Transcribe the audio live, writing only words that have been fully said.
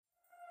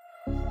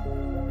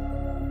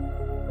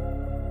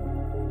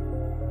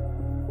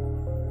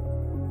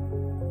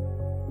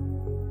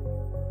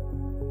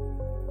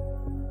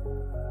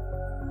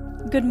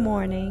Good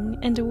morning,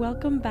 and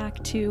welcome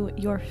back to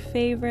your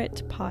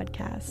favorite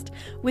podcast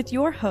with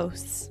your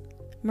hosts,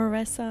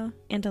 Marissa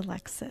and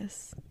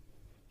Alexis.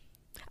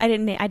 I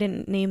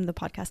didn't name the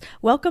podcast.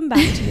 Welcome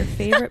back to your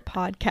favorite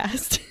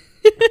podcast.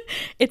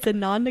 It's a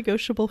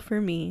non-negotiable for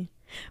me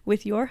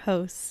with your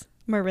hosts,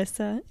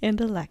 Marissa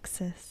and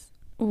Alexis.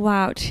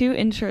 Wow, 2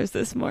 intros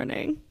this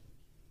morning.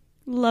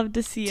 Love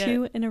to see it.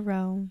 2 in a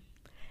row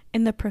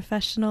in the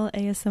professional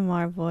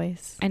ASMR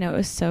voice. I know, it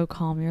was so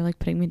calm. You're like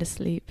putting me to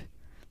sleep.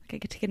 Like I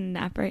could take a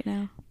nap right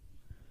now.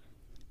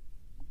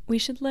 We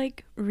should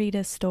read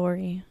a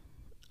story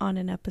on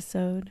an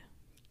episode.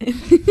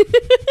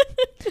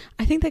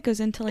 I think that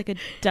goes into a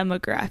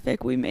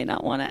demographic we may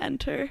not want to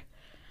enter.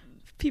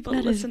 People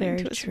that listening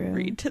to us true.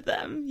 read to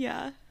them.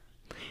 Yeah.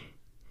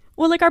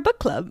 Well, our book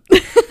club.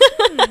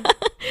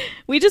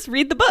 We just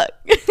read the book.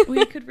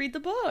 We could read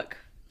the book.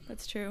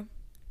 That's true.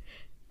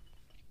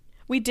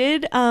 We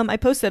did. I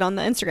posted on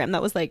the Instagram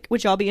that was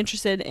would y'all be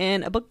interested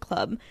in a book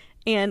club?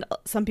 And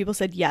some people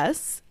said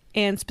yes.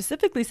 And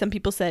specifically, some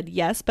people said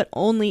yes, but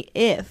only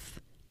if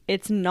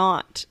it's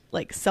not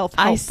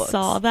self-help books. I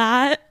saw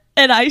that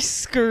and I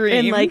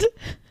screamed. And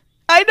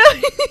I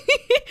know.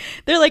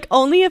 They're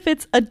only if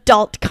it's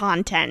adult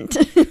content.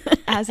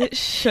 As it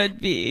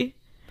should be.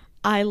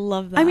 I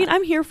love that. I mean,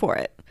 I'm here for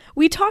it.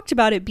 We talked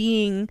about it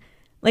being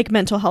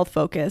mental health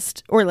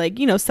focused or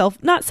not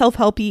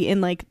self-helpy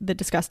in the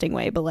disgusting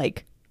way,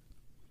 but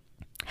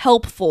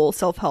helpful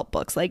self-help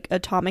books like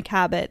Atomic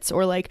Habits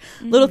or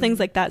little things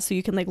like that, so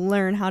you can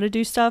learn how to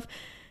do stuff.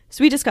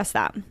 So we discussed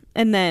that,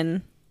 and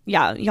then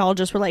y'all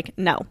just were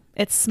no,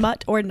 it's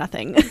smut or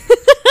nothing.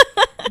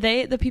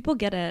 The people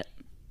get it.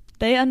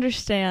 They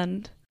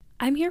understand.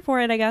 I'm here for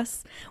it. I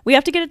guess we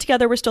have to get it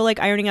together. We're still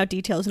ironing out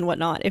details and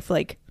whatnot, if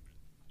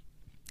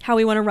how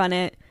we want to run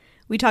it.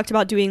 We talked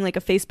about doing a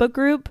Facebook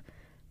group,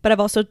 but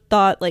I've also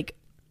thought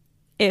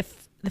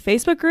if the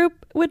Facebook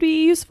group would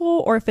be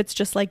useful, or if it's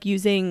just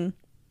using,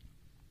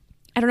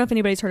 I don't know if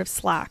anybody's heard of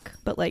Slack,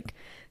 but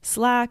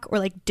Slack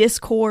or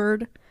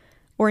Discord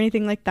or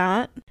anything like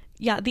that.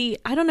 Yeah,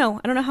 I don't know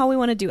how we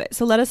want to do it.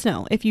 So let us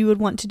know if you would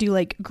want to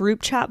do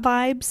group chat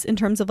vibes in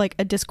terms of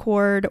a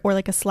Discord or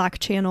a Slack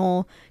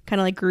channel,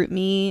 kind of Group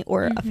Me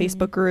or a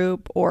Facebook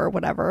group or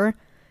whatever,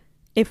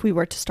 if we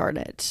were to start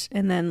it.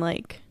 And then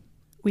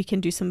we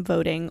can do some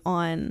voting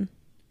on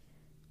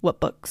what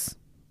books.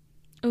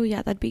 Oh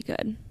yeah, that'd be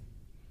good.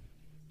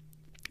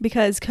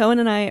 Because Cohen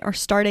and I are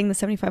starting the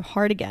 75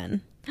 Hard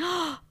again.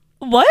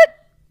 What?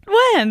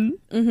 When?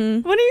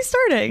 Mm-hmm. When are you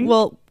starting?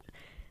 Well,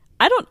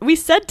 we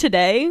said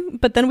today,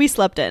 but then we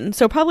slept in.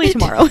 So probably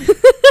tomorrow.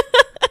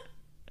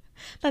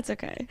 That's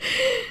okay.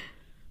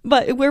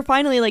 But we're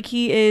finally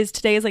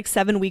today is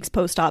 7 weeks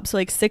post-op.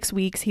 So 6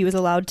 weeks he was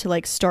allowed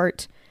to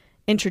start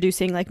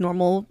introducing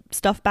normal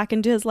stuff back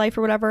into his life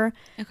or whatever.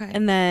 Okay.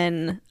 And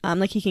then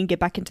he can get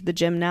back into the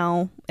gym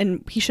now,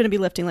 and he shouldn't be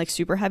lifting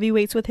super heavy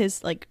weights with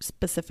his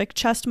specific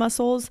chest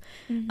muscles.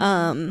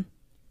 Mm-hmm.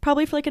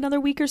 Probably for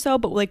another week or so,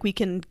 but we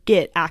can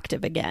get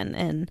active again,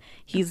 and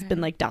he's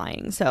been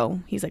dying, so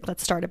he's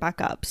let's start it back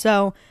up.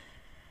 So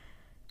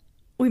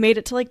we made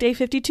it to day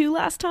 52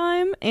 last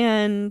time,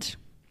 and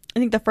I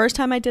think the first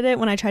time I did it,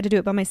 when I tried to do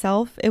it by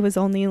myself, it was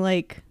only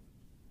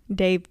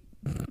day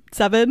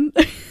 7.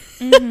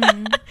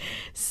 Mm-hmm.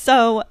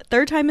 So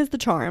 3rd time is the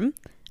charm.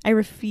 I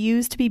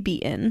refuse to be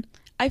beaten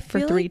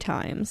for 3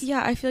 times.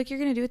 Yeah, I feel you're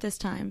gonna do it this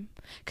time,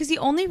 because the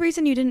only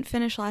reason you didn't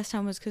finish last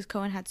time was because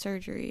Cohen had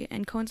surgery,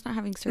 and Cohen's not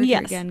having surgery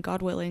again,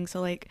 God willing.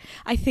 So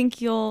I think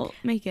you'll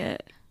make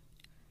it.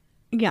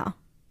 Yeah,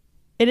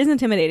 it is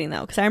intimidating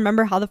though, because I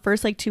remember how the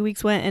first 2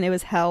 weeks went, and it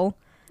was hell.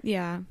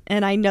 Yeah,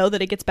 and I know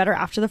that it gets better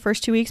after the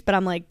first 2 weeks, but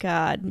I'm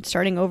God,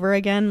 starting over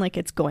again,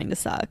 it's going to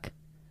suck.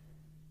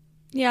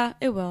 Yeah,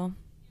 it will.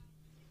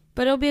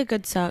 But it'll be a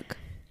good suck.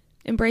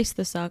 Embrace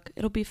the suck.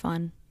 It'll be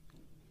fun.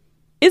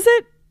 Is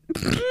it?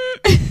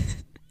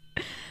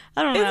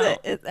 I don't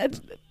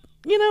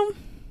know.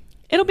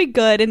 It'll be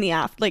good in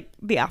the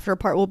the after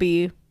part will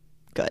be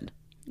good.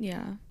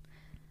 Yeah.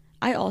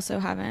 I also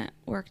haven't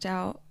worked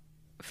out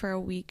for a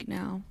week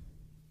now.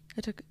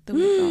 I took the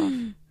week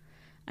off.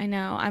 I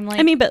know.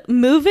 But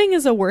moving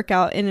is a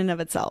workout in and of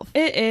itself.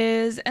 It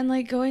is.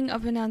 And going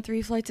up and down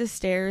 3 flights of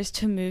stairs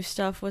to move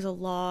stuff was a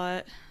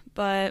lot.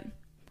 But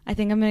I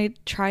think I'm going to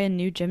try a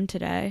new gym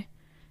today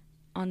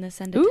on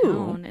this end of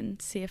town and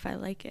see if I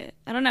like it.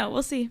 I don't know.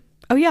 We'll see.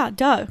 Oh yeah,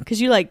 duh.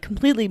 Because you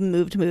completely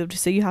moved,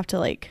 so you have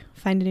to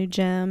find a new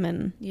gym.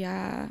 And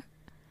yeah.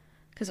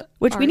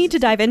 Which we need to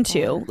dive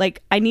into.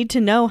 I need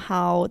to know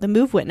how the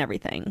move went and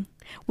everything.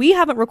 We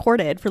haven't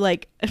recorded for I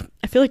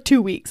feel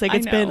 2 weeks.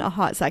 It's been a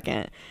hot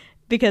second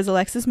because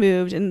Alexis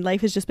moved and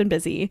life has just been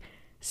busy.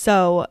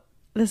 So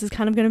this is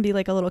kind of going to be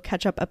a little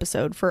catch up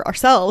episode for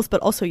ourselves, but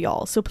also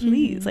y'all. So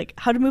please,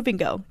 how did moving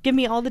go? Give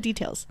me all the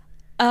details.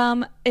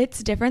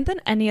 It's different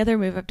than any other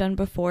move I've done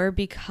before,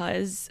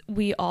 because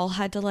we all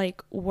had to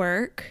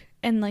work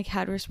and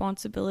had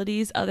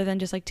responsibilities other than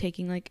just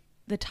taking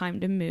the time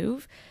to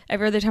move.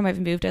 Every other time I've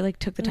moved, I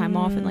took the time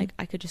off and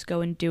I could just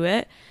go and do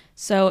it.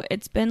 So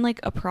it's been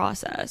a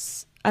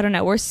process. I don't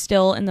know, we're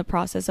still in the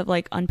process of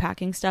like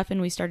unpacking stuff,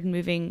 and we started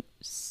moving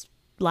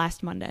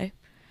last Monday.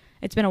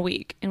 It's been a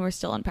week and we're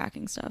still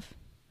unpacking stuff.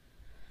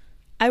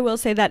 I will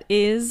say that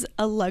is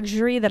a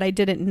luxury that I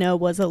didn't know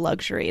was a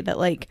luxury, that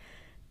like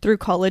through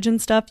college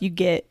and stuff you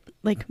get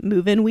like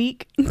move-in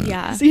week.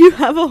 Yeah. So you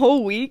have a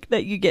whole week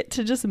that you get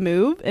to just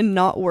move and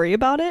not worry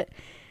about it,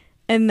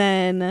 and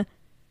then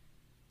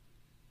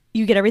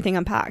you get everything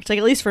unpacked. Like,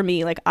 at least for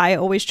me, like I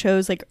always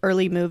chose like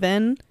early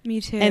move-in.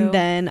 Me too. And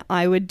then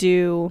I would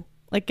do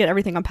like get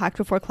everything unpacked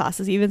before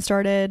classes even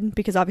started,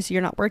 because obviously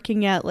you're not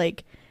working yet.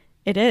 Like,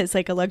 it is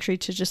like a luxury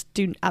to just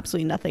do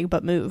absolutely nothing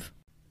but move.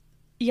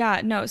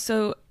 Yeah, no,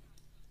 so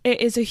it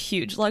is a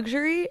huge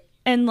luxury,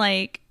 and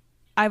like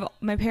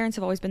my parents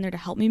have always been there to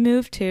help me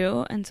move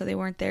too, and so they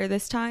weren't there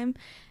this time,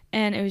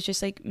 and it was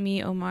just like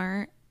me,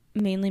 Omar,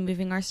 mainly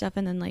moving our stuff,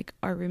 and then like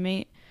our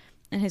roommate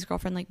and his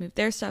girlfriend like moved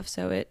their stuff,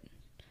 so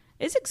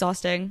it's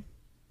exhausting.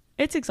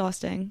 It's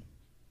exhausting.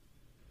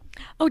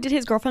 Oh, did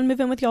his girlfriend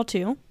move in with y'all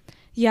too?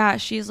 Yeah,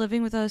 she's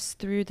living with us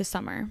through the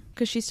summer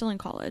because she's still in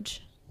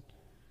college.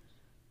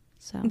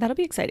 So that'll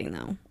be exciting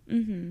though.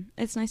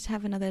 It's nice to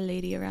have another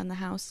lady around the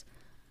house.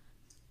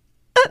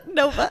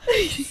 Nova.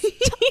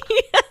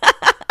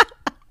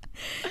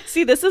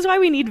 See, this is why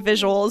we need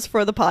visuals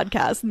for the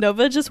podcast.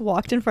 Nova just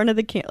walked in front of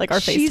the like our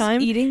She's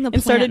FaceTime eating the and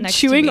plant started next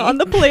chewing to me. on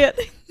the plant.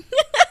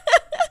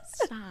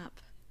 Stop.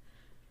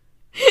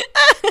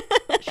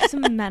 She's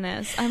a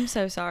menace. I'm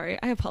so sorry.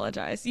 I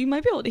apologize. You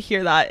might be able to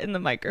hear that in the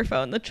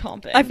microphone, the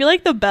chomping. I feel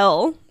like the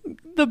bell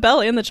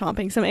and the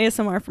chomping, some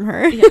ASMR from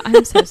her. Yeah,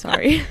 I'm so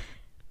sorry.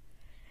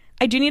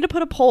 I do need to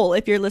put a poll.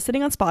 If you're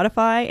listening on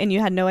Spotify and you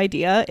had no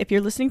idea, if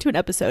you're listening to an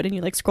episode and you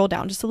like scroll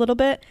down just a little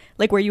bit,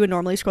 like where you would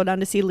normally scroll down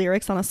to see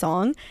lyrics on a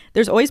song,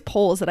 there's always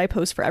polls that I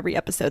post for every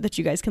episode that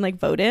you guys can like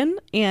vote in.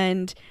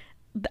 And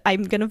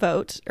I'm going to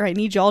vote, or I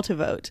need y'all to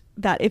vote,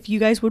 that if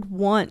you guys would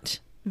want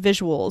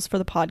visuals for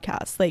the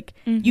podcast, like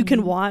you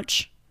can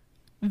watch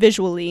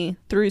visually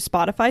through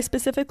Spotify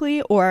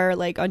specifically, or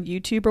like on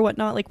YouTube or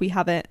whatnot. Like, we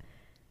haven't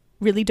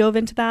really dove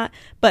into that.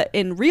 But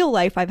in real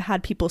life, I've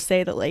had people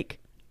say that like,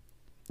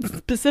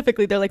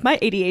 specifically they're like, my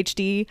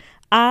ADHD,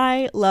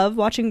 I love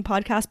watching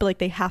podcasts, but like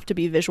they have to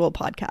be visual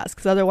podcasts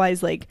because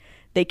otherwise like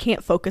they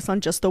can't focus on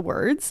just the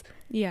words.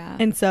 Yeah.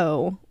 And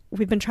so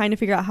we've been trying to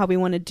figure out how we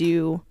want to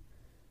do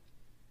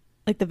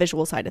like the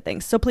visual side of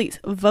things. So please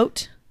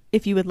vote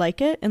if you would like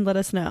it, and let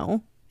us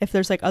know if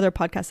there's like other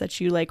podcasts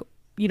that you like,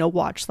 you know,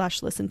 watch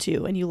 / listen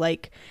to, and you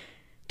like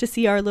to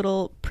see our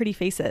little pretty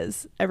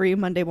faces every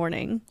Monday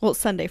morning. Well, it's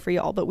Sunday for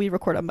y'all, but we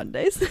record on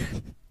Mondays.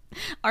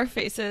 Our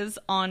faces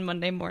on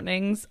Monday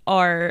mornings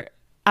are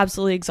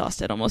absolutely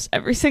exhausted almost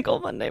every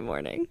single Monday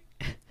morning.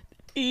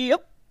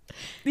 Yep.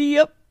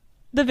 The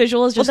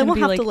visual is just well, then going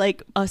we'll to be have to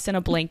like us in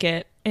a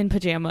blanket in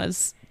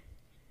pajamas.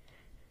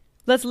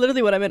 That's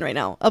literally what I'm in right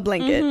now. A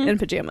blanket and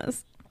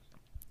pajamas.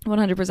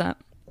 100%.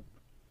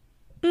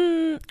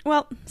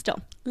 Well, still,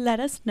 let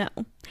us know.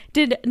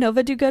 Did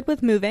Nova do good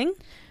with moving?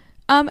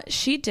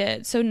 She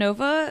did. So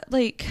Nova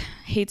like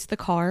hates the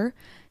car.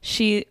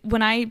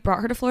 When I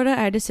brought her to Florida,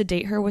 I had to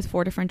sedate her with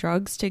 4 different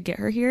drugs to get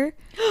her here.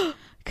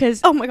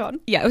 Cause oh my God.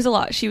 Yeah, it was a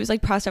lot. She was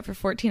like passed out for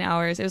 14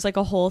 hours. It was like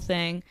a whole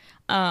thing.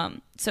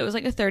 So it was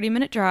like a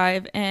 30-minute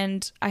drive,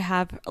 and I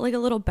have like a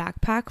little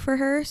backpack for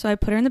her. So I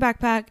put her in the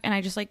backpack and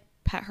I just like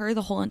pet her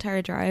the whole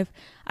entire drive.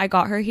 I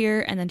got her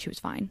here and then she was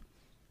fine.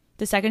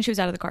 The second she was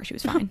out of the car, she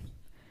was fine.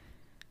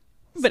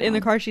 But in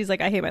the car, she's like,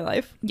 I hate my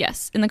life.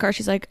 Yes. In the car,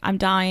 she's like, I'm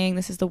dying.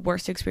 This is the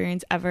worst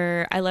experience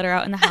ever. I let her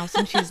out in the house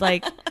and she's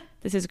like,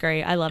 this is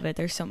great. I love it.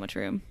 There's so much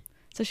room.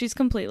 So she's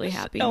completely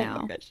happy now.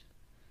 My gosh.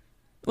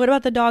 What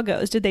about the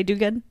doggos? Did they do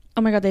good?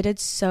 Oh my God, they did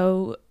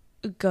so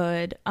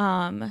good.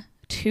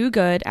 Too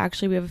good.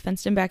 Actually, we have a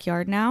fenced in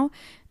backyard now.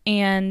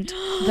 And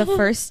the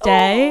first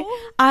day,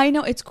 I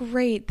know, it's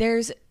great.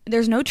 There's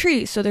no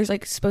trees. So there's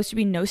like supposed to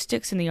be no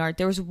sticks in the yard.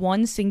 There was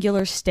one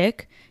singular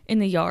stick in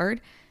the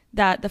yard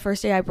that the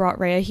first day I brought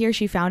Rhea here,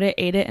 she found it,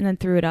 ate it, and then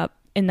threw it up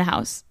in the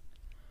house.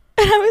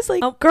 And I was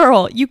like,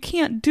 girl, you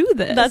can't do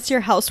this. That's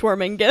your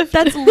housewarming gift.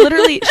 That's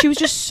literally, she was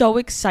just so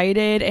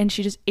excited and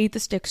she just ate the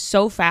stick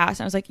so fast.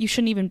 I was like, you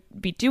shouldn't even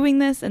be doing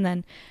this. And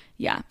then,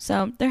 yeah,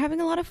 so they're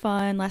having a lot of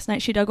fun. Last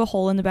night she dug a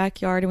hole in the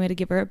backyard and we had to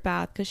give her a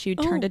bath because she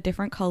turned a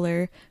different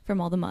color from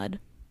all the mud.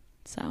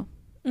 So,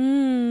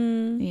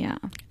 yeah.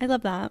 I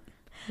love that.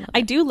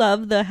 I do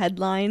love the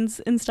headlines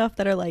and stuff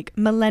that are like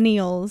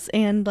millennials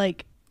and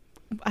like,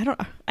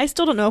 I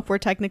still don't know if we're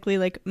technically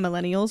like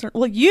millennials or,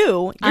 well,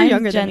 you're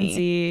younger Gen than me.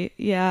 Z.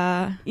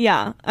 Yeah.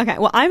 Yeah. Okay.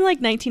 Well, I'm like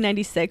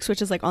 1996,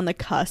 which is like on the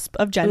cusp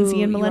of Gen Z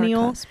and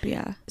millennial. Cusp,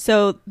 yeah.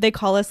 So they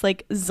call us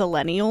like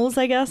zillennials,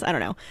 I guess. I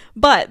don't know.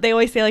 But they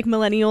always say like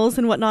millennials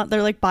and whatnot.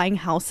 They're like buying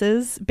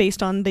houses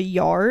based on the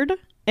yard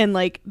and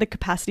like the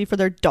capacity for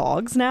their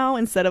dogs now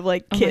instead of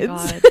like kids. Oh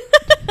my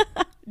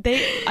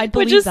God. I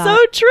believe which is that.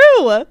 so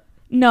true.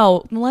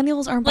 No,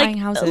 millennials aren't buying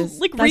houses.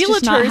 Like That's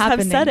just not realtors have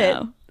happening, said it.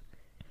 though.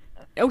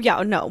 Oh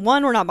yeah, no.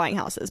 1, we're not buying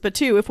houses, but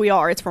 2, if we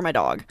are, it's for my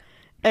dog.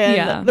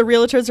 And the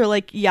realtors are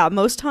like, yeah,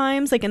 most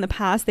times, like in the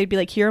past, they'd be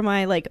like, here are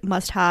my like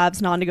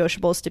must-haves,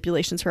 non-negotiable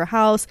stipulations for a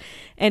house.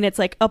 And it's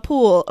like a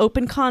pool,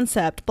 open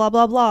concept, blah,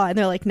 blah, blah. And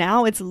they're like,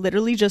 now it's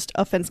literally just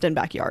a fenced-in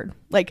backyard.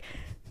 Like,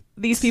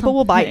 these people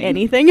will buy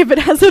anything if it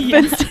has a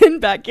fenced-in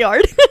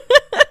backyard.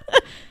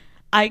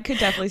 I could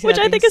definitely see which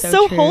that I think is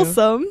so true.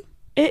 wholesome.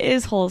 It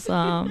is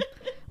wholesome.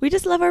 We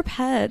just love our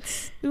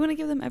pets. We want to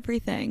give them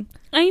everything.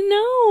 I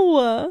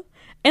know.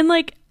 And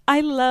like, I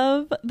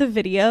love the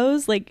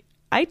videos. Like,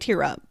 I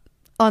tear up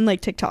on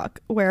like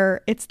TikTok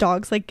where it's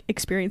dogs like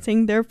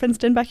experiencing their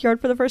fenced in backyard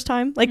for the first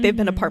time. Like they've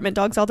been apartment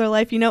dogs all their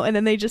life, you know, and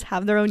then they just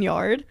have their own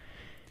yard.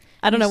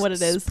 I don't know what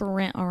it is.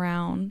 Sprint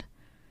around.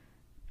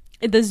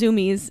 The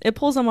zoomies, it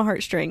pulls on my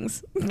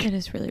heartstrings. It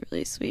is really,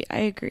 really sweet. I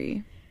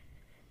agree.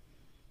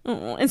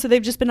 Oh, and so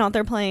they've just been out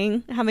there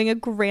playing, having a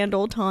grand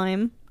old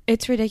time.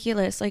 It's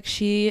ridiculous. Like,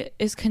 she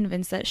is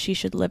convinced that she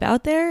should live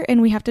out there,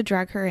 and we have to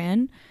drag her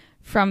in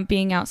from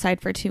being outside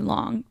for too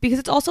long because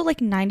it's also like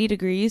 90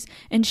 degrees,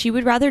 and she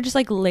would rather just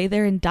like lay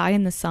there and die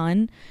in the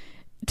sun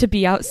to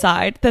be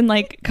outside than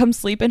like come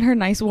sleep in her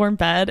nice warm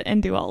bed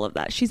and do all of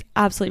that. She's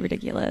absolutely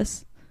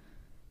ridiculous.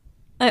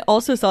 I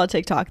also saw a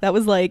TikTok that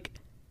was like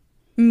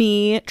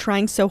me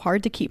trying so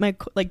hard to keep my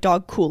like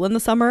dog cool in the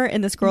summer,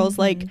 and this girl's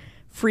like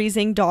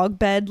freezing dog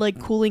bed, like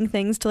cooling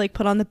things to like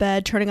put on the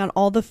bed, turning on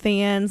all the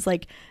fans,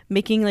 like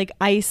making like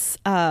ice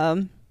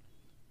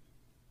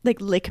like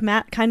lick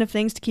mat kind of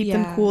things to keep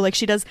them cool. Like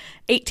she does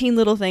 18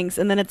 little things,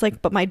 and then it's like,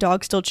 but my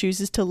dog still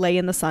chooses to lay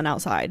in the sun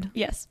outside.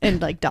 Yes.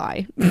 And like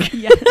die.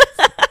 Yes.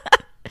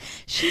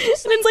 She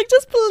just and it's like,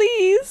 just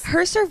please.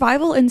 Her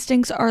survival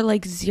instincts are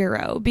like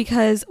zero,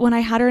 because when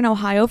I had her in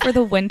Ohio for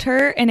the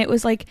winter and it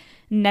was like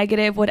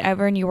negative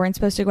whatever and you weren't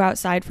supposed to go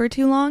outside for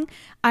too long,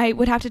 I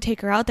would have to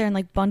take her out there and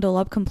like bundle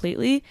up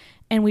completely,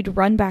 and we'd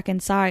run back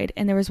inside.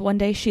 And there was one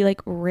day she like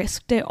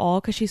risked it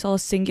all because she saw a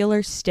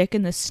singular stick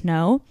in the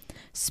snow,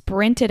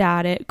 sprinted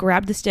at it,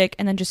 grabbed the stick,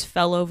 and then just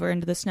fell over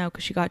into the snow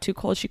because she got too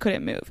cold. She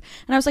couldn't move.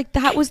 And I was like,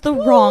 that was the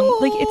wrong,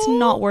 like, it's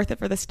not worth it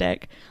for the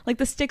stick. Like,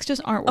 the sticks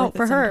just aren't worth it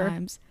for her.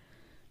 Sometimes.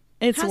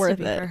 It's worth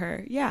it for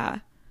her. Yeah.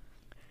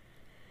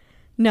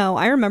 No,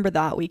 I remember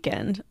that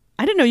weekend.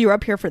 I didn't know you were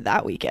up here for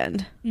that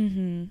weekend.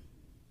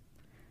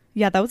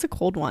 Yeah, that was a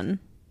cold one.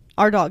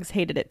 Our dogs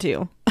hated it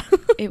too.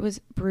 It was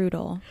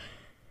brutal.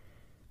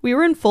 We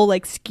were in full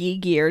like ski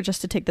gear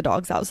just to take the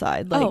dogs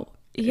outside. Like,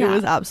 it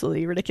was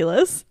absolutely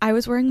ridiculous. I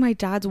was wearing my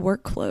dad's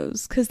work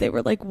clothes because they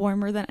were like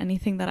warmer than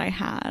anything that I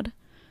had.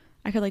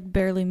 I could like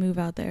barely move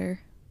out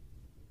there.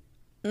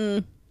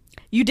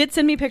 You did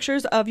send me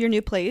pictures of your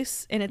new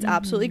place, and it's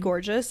absolutely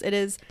gorgeous. It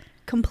is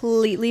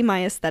completely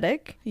my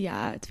aesthetic.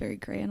 Yeah, it's very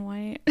gray and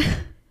white.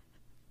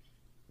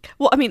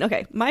 Well, I mean,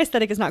 okay, my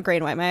aesthetic is not gray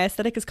and white. My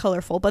aesthetic is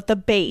colorful, but the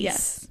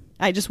base,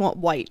 I just want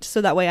white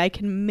so that way I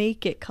can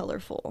make it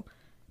colorful.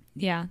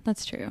 Yeah,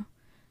 that's true.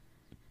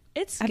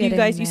 Have you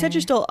guys, you said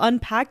you're still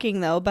unpacking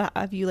though, but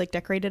have you like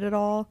decorated it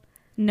all?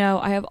 No,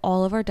 I have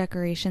all of our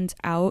decorations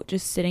out,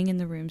 just sitting in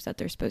the rooms that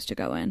they're supposed to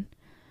go in.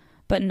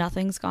 But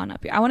nothing's gone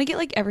up yet. I want to get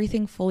like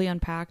everything fully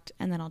unpacked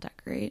and then I'll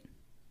decorate.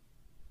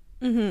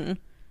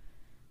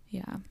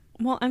 Yeah.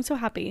 Well, I'm so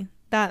happy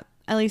that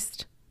at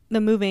least the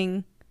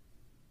moving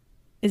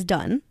is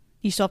done.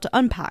 You still have to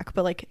unpack,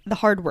 but like the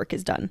hard work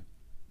is done.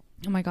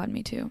 Oh my God,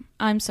 me too.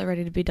 I'm so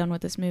ready to be done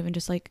with this move and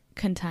just like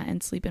content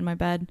and sleep in my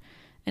bed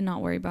and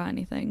not worry about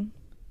anything.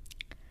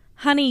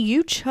 Honey,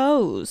 you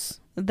chose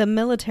the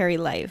military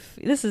life.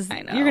 This is,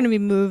 you're going to be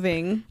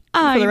moving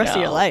for the rest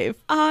of your life.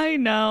 I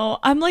know.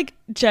 I'm like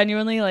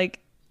genuinely like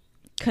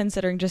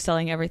considering just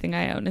selling everything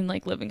I own and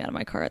like living out of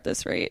my car at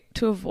this rate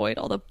to avoid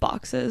all the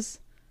boxes.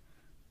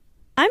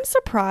 I'm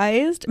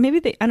surprised.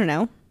 Maybe I don't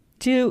know.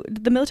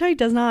 The military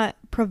does not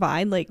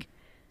provide like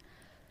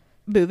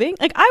moving?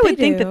 Like I would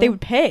think that they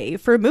would pay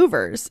for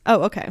movers.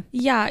 Oh, okay.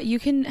 Yeah, you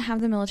can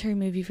have the military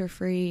move you for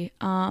free,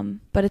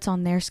 but it's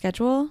on their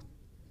schedule.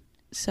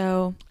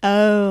 So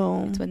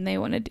it's when they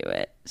want to do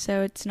it.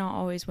 So it's not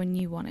always when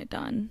you want it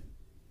done,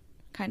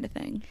 kind of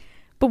thing.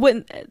 But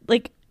when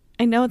like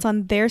I know it's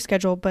on their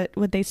schedule, but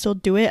would they still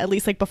do it at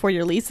least like before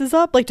your lease is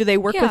up? Like do they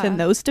work within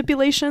those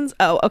stipulations?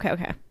 Oh, okay.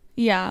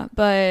 Yeah,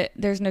 but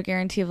there's no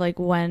guarantee of like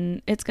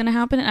when it's gonna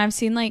happen.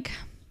 And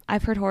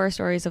I've heard horror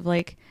stories of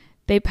like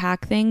they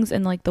pack things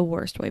in like the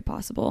worst way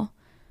possible.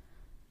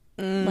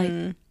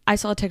 Like I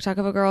saw a TikTok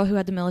of a girl who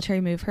had the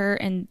military move her,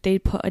 and they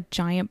put a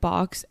giant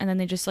box and then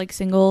they just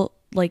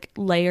like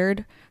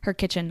layered her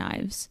kitchen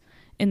knives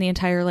in the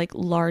entire like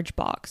large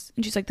box.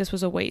 And she's like, this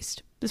was a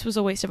waste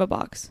of a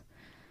box.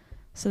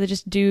 So they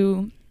just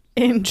do.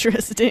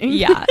 Interesting.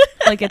 Yeah.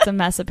 Like it's a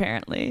mess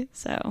apparently.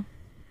 So.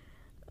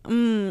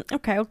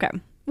 Okay.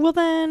 Well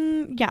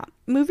then, yeah,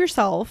 move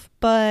yourself,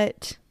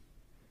 but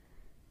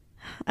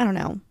I don't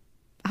know.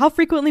 How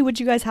frequently would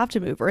you guys have to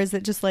move, or is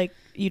it just like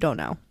you don't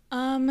know?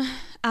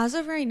 As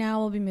of right now,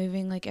 we'll be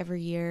moving like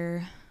every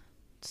year.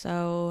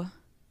 So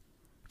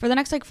for the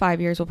next like 5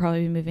 years, we'll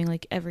probably be moving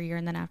like every year,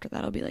 and then after that,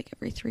 it'll be like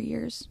every 3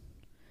 years,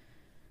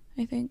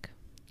 I think.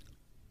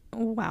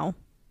 Wow.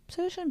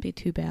 So it shouldn't be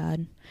too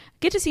bad.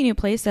 Get to see new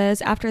places.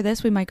 After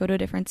this, we might go to a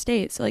different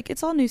state. So, like,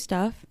 it's all new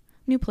stuff,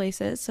 new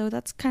places. So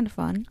that's kind of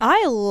fun.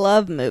 I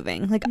love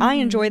moving. Like, I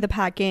enjoy the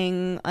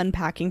packing,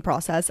 unpacking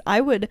process.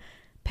 I would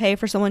pay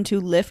for someone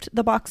to lift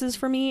the boxes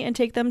for me and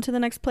take them to the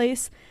next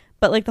place.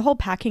 But, like, the whole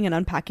packing and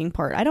unpacking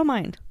part, I don't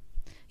mind.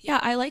 Yeah,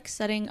 I like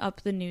setting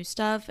up the new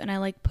stuff, and I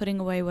like putting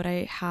away what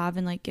I have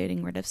and, like,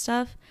 getting rid of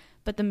stuff.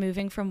 But the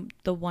moving from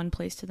the one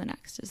place to the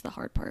next is the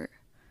hard part.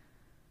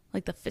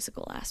 Like, the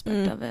physical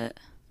aspect of it.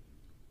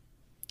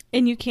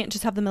 And you can't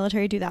just have the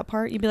military do that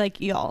part. You'd be like,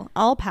 y'all,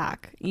 I'll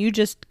pack. You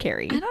just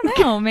carry. I don't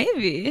know.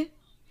 Maybe.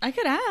 I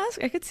could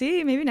ask. I could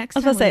see. Maybe next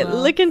time. I was about to say,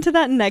 look into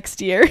that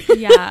next year.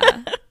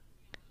 Yeah.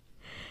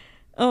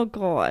 Oh,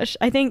 gosh.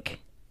 I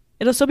think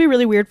it'll still be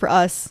really weird for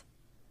us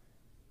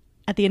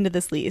at the end of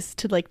this lease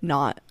to, like,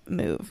 not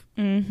move.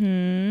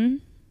 Mm-hmm.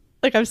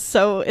 Like, it's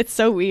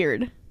so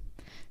weird.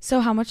 So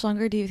how much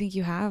longer do you think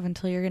you have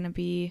until you're going to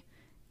be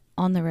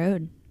on the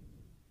road?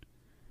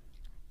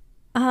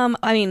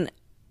 I mean,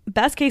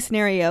 best case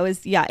scenario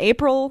is,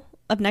 April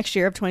of next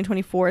year of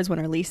 2024 is when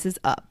our lease is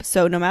up.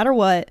 So no matter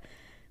what,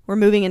 we're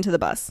moving into the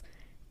bus.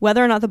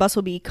 Whether or not the bus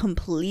will be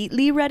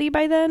completely ready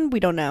by then, we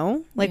don't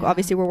know. Like,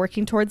 obviously, we're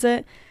working towards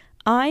it.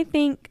 I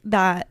think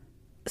that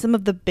some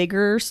of the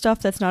bigger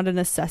stuff that's not a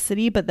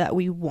necessity, but that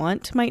we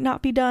want might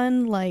not be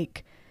done,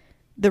 like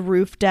the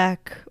roof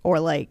deck, or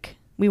like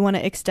we want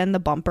to extend the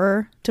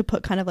bumper to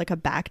put kind of like a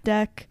back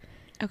deck.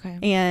 Okay.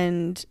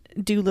 And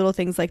do little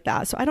things like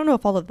that. So I don't know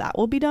if all of that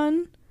will be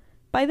done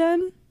by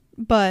then,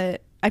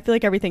 but I feel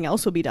like everything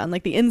else will be done.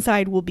 Like, the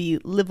inside will be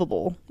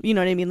livable. You know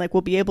what I mean? Like,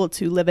 we'll be able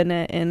to live in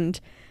it and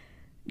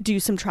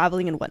do some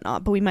traveling and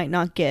whatnot, but we might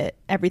not get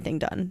everything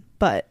done.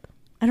 But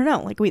I don't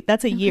know. Like,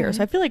 that's a year.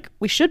 So I feel like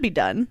we should be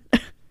done.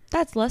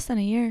 That's less than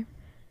a year.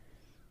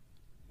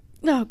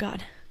 Oh,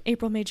 God.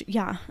 April, May, June.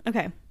 Yeah.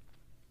 Okay.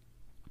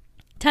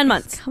 10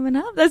 months. It's coming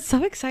up. That's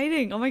so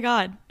exciting. Oh, my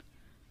God.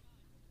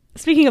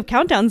 Speaking of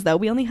countdowns, though,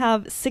 we only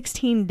have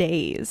 16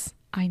 days.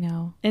 I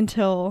know.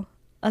 Until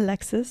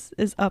Alexis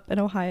is up in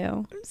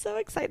Ohio. I'm so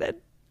excited.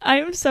 I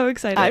am so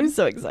excited. I'm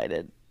so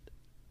excited.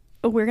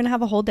 We're going to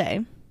have a whole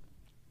day.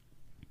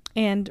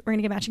 And we're going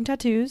to get matching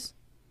tattoos.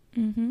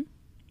 Mm-hmm.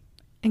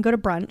 And go to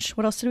brunch.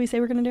 What else did we say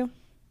we're going to do?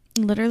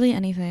 Literally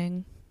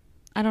anything.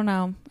 I don't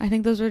know. I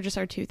think those were just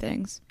our two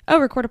things. Oh,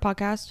 record a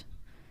podcast.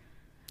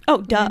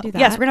 Oh, duh.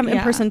 Yes, we're going to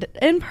have an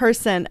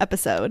in-person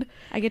episode.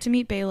 I get to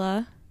meet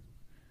Bayla.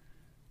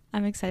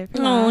 I'm excited for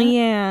that. Oh,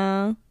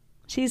 yeah.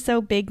 She's so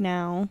big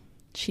now.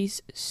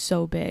 She's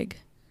so big.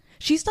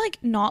 She's like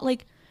not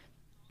like,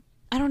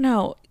 I don't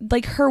know,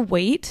 like her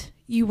weight,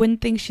 you wouldn't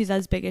think she's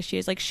as big as she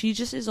is. Like, she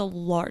just is a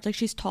large, like,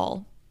 she's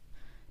tall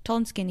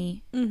and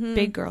skinny,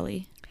 big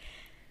girly.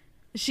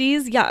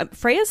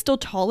 Freya's still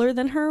taller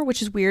than her,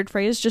 which is weird.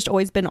 Freya's just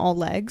always been all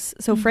legs.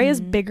 So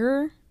Freya's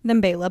bigger than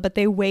Bayla, but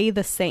they weigh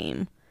the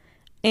same.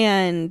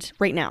 And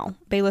right now,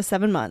 Bayla's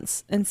 7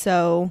 months. And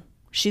so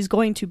she's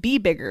going to be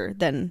bigger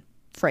than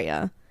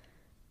Freya.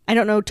 I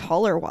don't know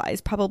taller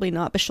wise, probably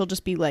not, but she'll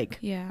just be like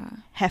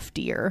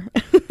heftier.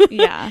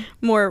 Yeah.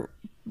 More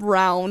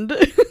round.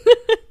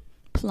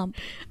 Plump.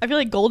 I feel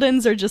like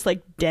Goldens are just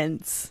like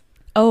dense.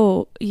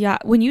 Oh, yeah.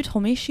 When you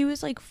told me she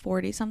was like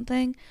 40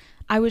 something,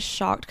 I was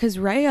shocked because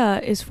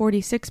Rhea is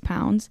 46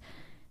 pounds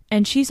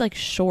and she's like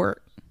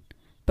short,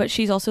 but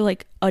she's also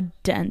like a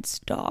dense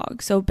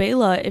dog. So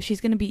Bayla, if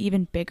she's going to be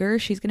even bigger,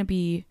 she's going to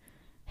be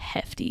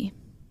hefty.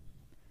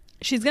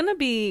 She's going to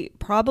be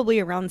probably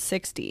around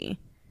 60.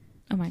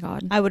 Oh my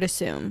God. I would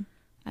assume.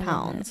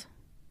 Pounds.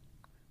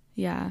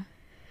 Yeah.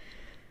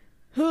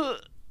 I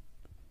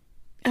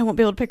won't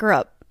be able to pick her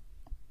up.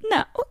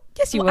 No.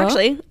 Yes, you will.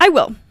 Actually, I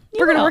will.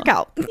 We're going to work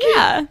out.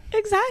 Yeah,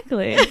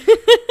 exactly.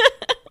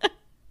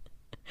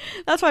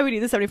 That's why we do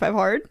the 75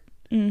 hard.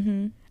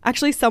 Mm-hmm.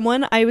 Actually,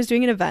 I was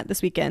doing an event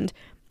this weekend,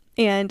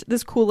 and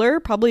this cooler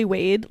probably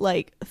weighed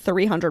like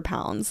 300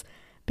 pounds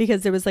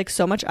because there was like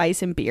so much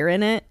ice and beer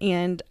in it,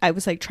 and I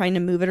was like trying to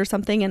move it or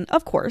something. And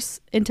of course,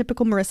 in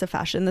typical Marissa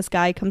fashion, this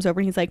guy comes over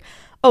and he's like,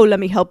 "Oh, let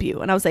me help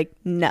you." And I was like,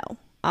 "No,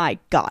 I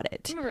got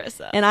it."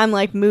 Marissa. And I'm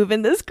like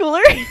moving this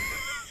cooler.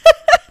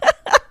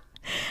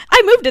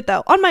 I moved it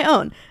though on my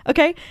own.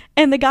 Okay.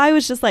 And the guy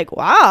was just like,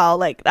 "Wow,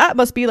 like that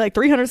must be like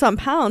 300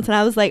 something pounds." And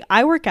I was like,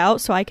 "I work out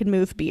so I can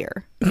move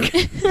beer."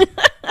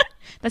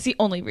 That's the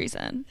only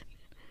reason.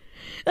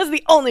 That's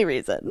the only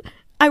reason.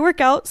 I work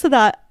out so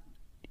that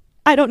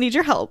I don't need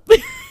your help.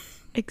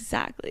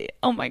 Exactly.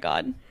 Oh my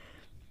God.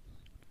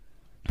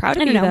 Proud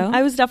of I you don't know.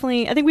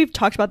 though. I think we've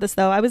talked about this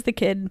though. I was the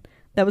kid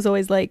that was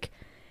always like,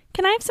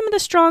 "Can I have some of the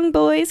strong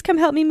boys come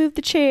help me move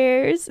the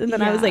chairs?" And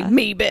then I was like,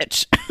 "Me,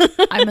 bitch."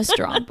 I'm a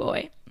strong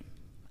boy.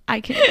 I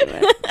can do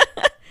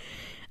it.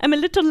 I'm a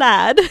little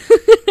lad.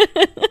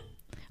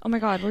 Oh my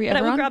God. Were you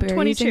ever on grab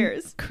 20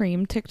 chairs.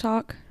 Cream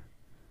TikTok?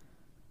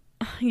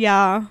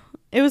 Yeah.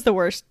 It was the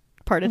worst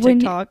part of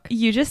TikTok. When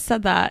you just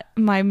said that,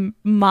 my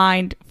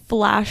mind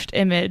flashed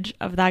image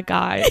of that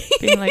guy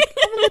being like,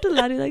 "I'm a little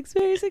lad who likes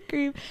berries and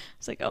cream." I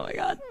was like, oh my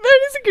God.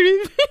 Berries and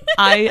cream.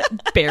 I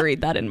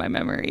buried that in my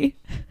memory.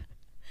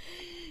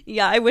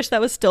 Yeah, I wish that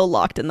was still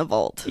locked in the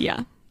vault.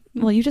 Yeah.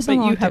 Well, you just but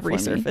you unlocked have it for me.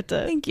 resurfaced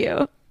it. Thank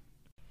you.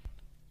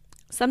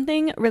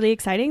 Something really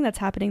exciting that's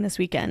happening this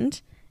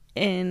weekend,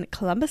 in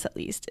Columbus at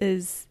least,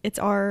 is it's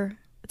our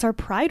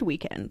Pride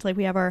weekend. Like,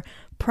 we have our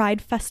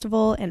Pride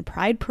Festival and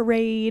Pride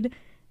Parade,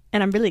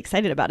 and I'm really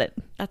excited about it.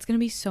 That's going to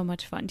be so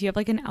much fun. Do you have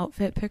like an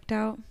outfit picked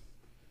out?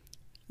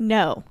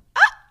 No.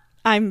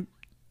 I'm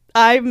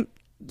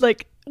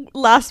like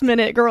last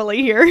minute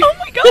girly here. Oh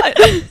my God.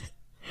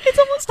 It's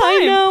almost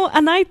time. I know.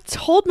 And I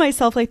told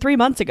myself like 3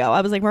 months ago,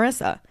 I was like,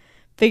 Marissa,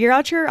 figure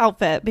out your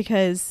outfit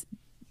because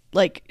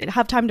like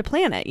have time to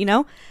plan it, you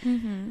know?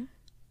 Mm-hmm.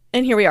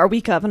 And here we are,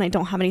 week of, and I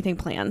don't have anything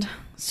planned.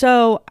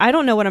 So I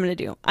don't know what I'm going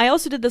to do. I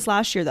also did this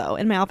last year though,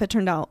 and my outfit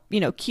turned out, you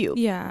know, cute.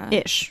 Yeah.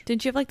 Ish.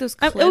 Didn't you have like those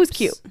clips it was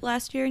cute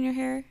last year in your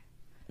hair?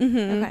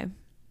 Mm-hmm. Okay.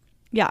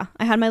 Yeah.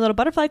 I had my little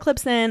butterfly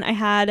clips in.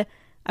 I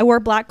wore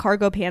black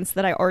cargo pants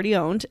that I already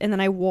owned, and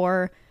then I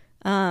wore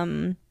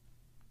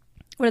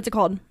what is it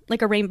called?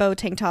 Like a rainbow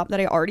tank top that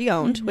I already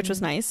owned, which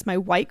was nice. My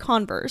white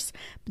Converse.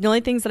 The only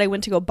things that I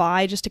went to go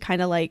buy just to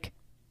kind of like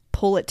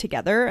pull it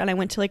together, and I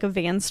went to like a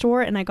Vans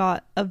store and I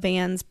got a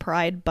Vans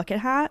Pride bucket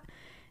hat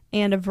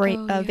and a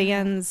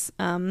Vans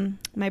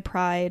my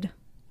Pride,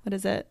 what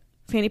is it,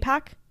 fanny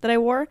pack that I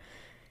wore,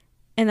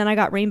 and then I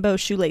got rainbow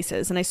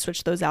shoelaces and I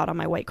switched those out on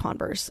my white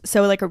Converse.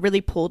 So like I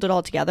really pulled it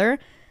all together,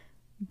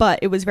 but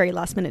it was very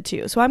last minute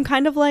too. So I'm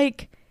kind of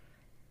like,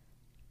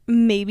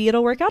 maybe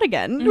it'll work out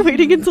again,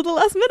 waiting until the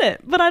last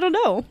minute, but I don't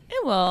know.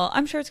 It will.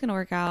 I'm sure it's gonna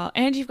work out.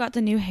 And you've got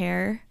the new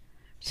hair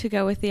to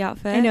go with the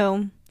outfit. I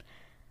know.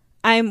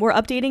 We're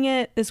updating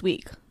it this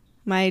week.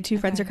 My two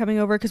friends are coming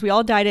over because we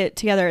all dyed it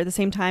together at the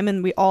same time,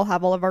 and we all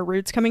have all of our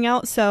roots coming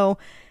out. So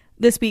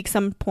this week,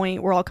 some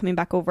point, we're all coming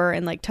back over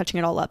and like touching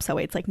it all up so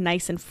it's like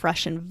nice and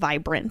fresh and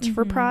vibrant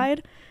for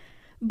Pride.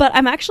 But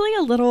I'm actually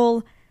a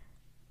little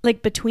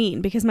like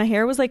between, because my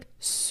hair was like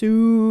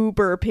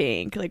super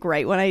pink like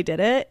right when I did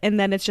it, and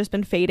then it's just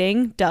been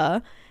fading,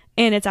 and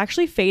it's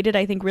actually faded,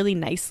 I think, really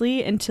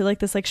nicely into like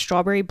this like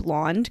strawberry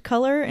blonde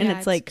color, and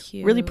it's like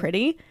cute. Really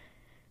pretty,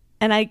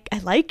 and I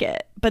like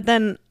it. But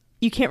then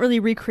you can't really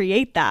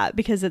recreate that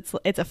because it's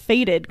a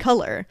faded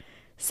color,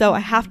 so I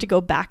have to go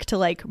back to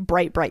like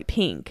bright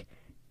pink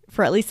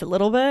for at least a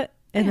little bit,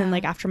 and then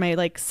like after my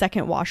like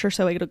second wash or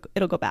so,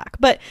 it'll go back.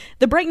 But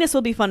the brightness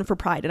will be fun for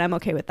Pride, and I'm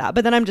okay with that.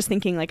 But then I'm just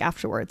thinking like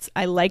afterwards,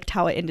 I liked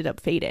how it ended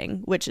up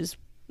fading, which is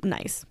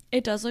nice.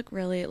 It does look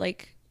really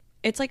like,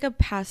 it's like a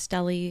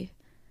pastel-y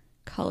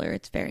color.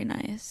 It's very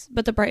nice,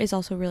 but the bright is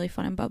also really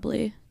fun and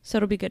bubbly, so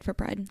it'll be good for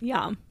Pride.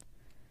 Yeah,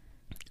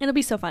 it'll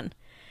be so fun.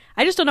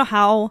 I just don't know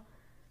how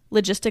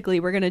logistically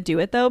we're gonna do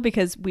it though,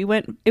 because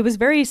it was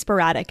very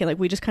sporadic, and like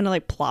we just kind of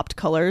like plopped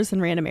colors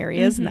in random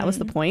areas, and that was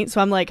the point.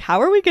 So I'm like,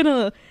 how are we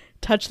gonna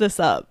touch this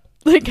up?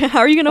 Like, how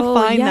are you gonna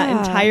find that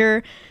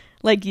entire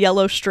like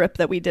yellow strip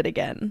that we did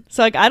again?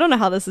 So like I don't know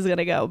how this is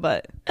gonna go,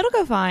 but it'll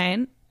go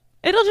fine.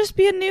 It'll just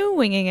be a new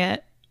winging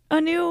it, a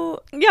new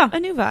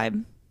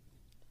vibe.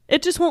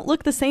 It just won't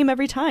look the same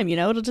every time, you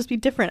know? It'll just be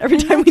different every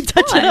time we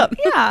touch it up.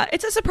 Yeah,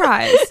 it's a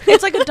surprise.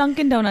 It's like a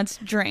Dunkin' Donuts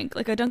drink,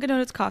 like a Dunkin'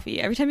 Donuts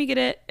coffee. Every time you get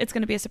it, it's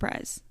going to be a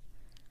surprise.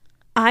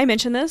 I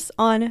mentioned this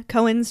on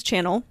Cohen's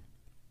channel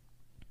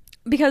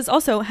because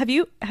also, have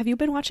you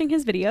been watching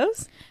his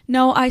videos?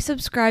 No, I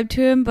subscribed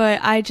to him, but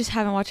I just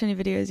haven't watched any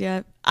videos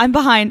yet. I'm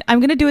behind. I'm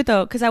going to do it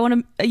though, because I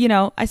want to, I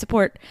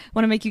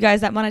want to make you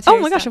guys that monetary Oh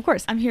my gosh, stuff. of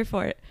course. I'm here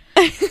for it.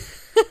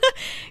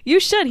 You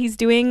should. He's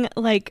doing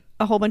like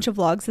a whole bunch of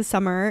vlogs this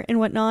summer and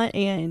whatnot,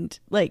 and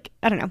like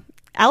I don't know,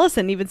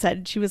 Allison even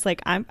said, she was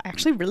like, I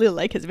actually really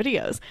like his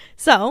videos.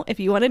 So if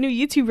you want a new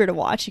YouTuber to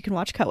watch, you can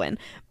watch Cohen.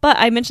 But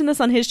I mentioned this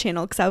on his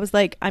channel because I was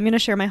like, I'm gonna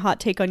share my hot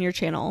take on your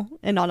channel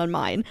and not on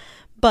mine.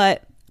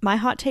 But my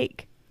hot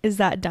take is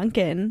that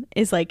Dunkin'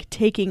 is like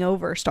taking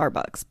over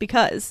Starbucks,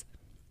 because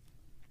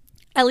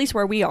at least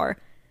where we are,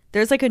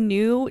 there's like a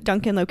new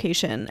Dunkin'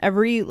 location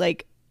every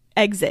like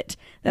exit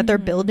that they're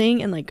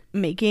building, and like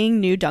making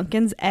new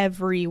Dunkins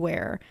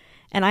everywhere.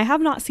 And I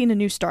have not seen a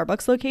new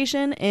Starbucks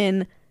location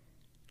in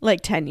like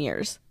 10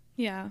 years.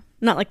 Yeah.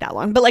 Not like that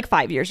long, but like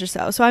 5 years or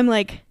so. So I'm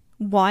like,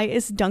 why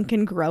is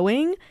Dunkin'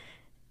 growing?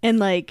 And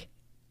like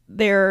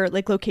their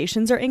like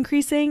locations are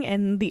increasing,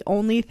 and the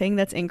only thing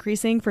that's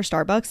increasing for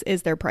Starbucks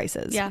is their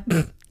prices. Yeah.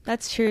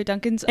 That's true.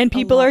 Dunkin's and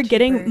people are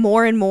getting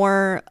more and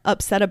more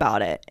upset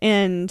about it.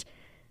 And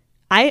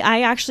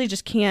I actually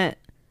just can't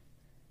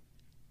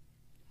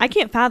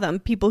fathom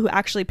people who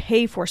actually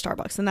pay for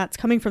Starbucks, and that's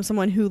coming from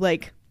someone who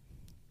like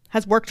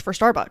has worked for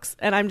Starbucks,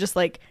 and I'm just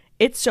like,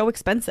 it's so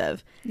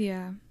expensive.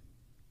 Yeah,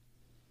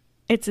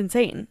 it's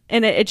insane,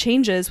 and it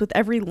changes with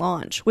every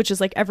launch, which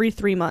is like every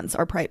 3 months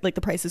our price, like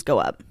the prices go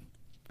up.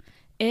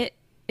 It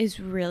is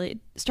really,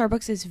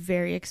 Starbucks is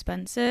very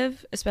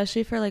expensive,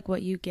 especially for like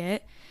what you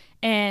get.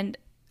 And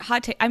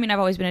hot take, I mean, I've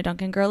always been a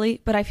Dunkin' girly,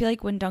 but I feel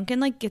like when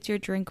Dunkin' like gets your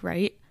drink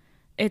right,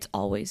 it's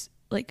always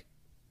like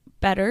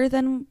better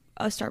than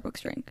a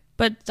Starbucks drink.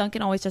 But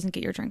Dunkin' always doesn't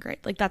get your drink right.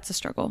 Like, that's a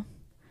struggle.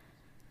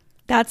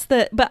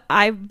 But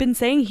I've been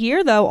saying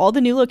here though, all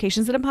the new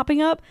locations that are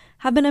popping up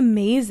have been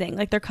amazing.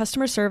 Like their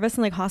customer service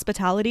and like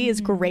hospitality is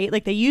great.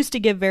 Like they used to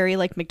give very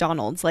like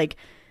McDonald's, like,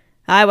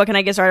 hi, what can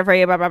I get started for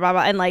you? Blah, blah, blah,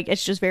 blah. And like,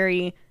 it's just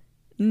very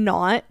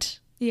not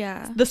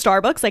the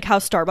Starbucks, like how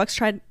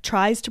Starbucks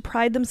tries to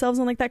pride themselves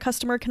on like that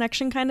customer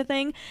connection kind of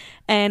thing.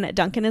 And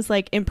Dunkin' is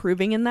like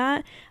improving in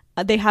that.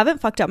 They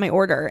haven't fucked up my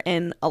order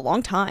in a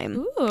long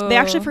time. Ooh. They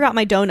actually forgot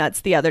my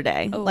donuts the other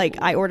day. Oh. Like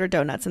I ordered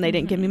donuts and they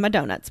didn't give me my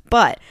donuts,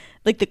 but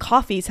like the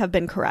coffees have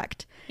been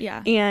correct.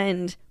 Yeah.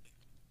 And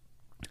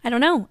I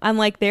don't know. I'm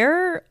like,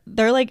 they're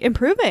like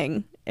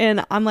improving,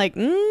 and I'm like,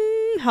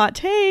 hot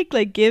take.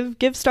 Like give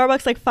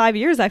Starbucks like 5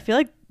 years. I feel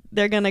like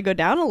they're going to go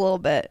down a little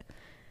bit.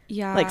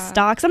 Yeah. Like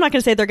stocks. I'm not going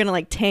to say they're going to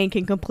like tank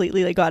and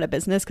completely like go out of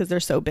business because they're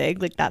so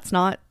big. Like that's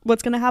not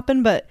what's going to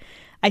happen, but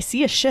I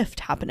see a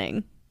shift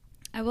happening.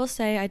 I will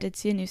say I did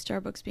see a new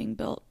Starbucks being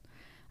built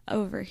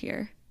over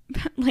here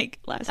like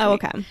last week. Oh,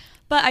 okay.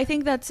 But I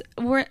think that's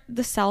where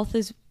the South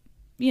is,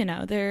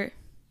 they're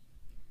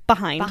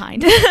behind.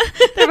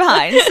 They're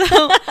behind.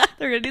 So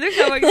they're going to do their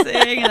Starbucks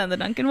thing, and then the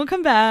Dunkin' will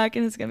come back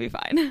and it's going to be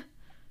fine.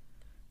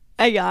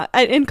 Yeah.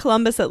 In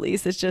Columbus, at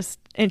least, it's just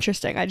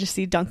interesting. I just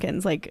see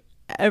Dunkin's like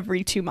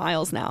every 2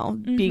 miles now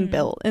being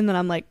built. And then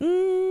I'm like,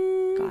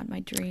 God, my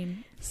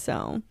dream.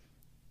 So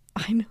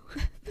I know.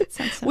 That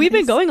sounds so We've nice.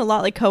 been going a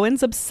lot. Like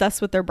Cohen's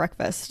obsessed with their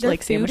breakfast, Their like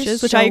food sandwiches,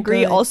 is which so I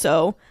agree. good.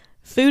 Also,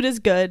 food is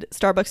good.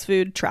 Starbucks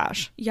food,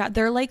 trash. Yeah,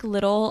 they're like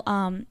little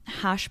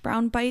hash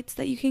brown bites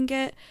that you can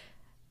get.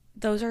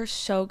 Those are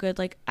so good.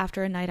 Like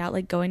after a night out,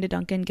 like going to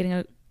Dunkin', getting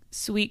a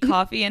sweet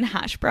coffee and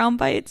hash brown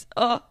bites.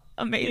 Oh,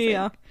 amazing.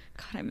 Yeah.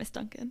 God, I miss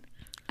Dunkin'.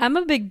 I'm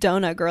a big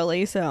donut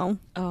girly, so.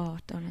 Oh,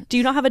 donuts. Do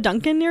you not have a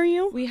Dunkin' near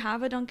you? We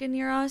have a Dunkin'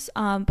 near us,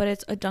 but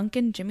it's a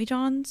Dunkin' Jimmy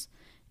John's,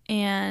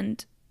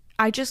 and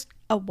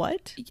a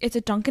what? It's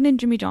a Dunkin' and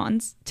Jimmy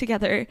John's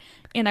together,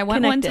 and I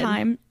went Connected. one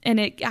time, and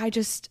I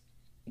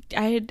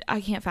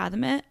can't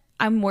fathom it.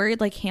 I'm worried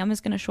like ham is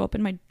gonna show up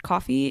in my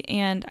coffee,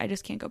 and I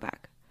just can't go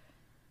back.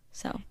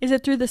 So Is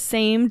it through the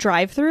same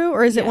drive-through,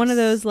 or is it one of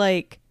Yes. those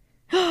like?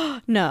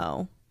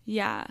 No.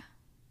 yeah,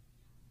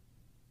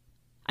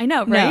 I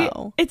know, right?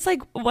 No. It's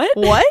like what?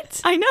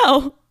 What? I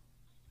know.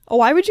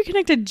 Why would you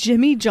connect a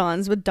Jimmy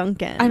John's with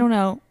Dunkin'? I don't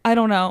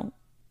know.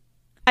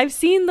 I've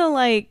seen the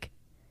like.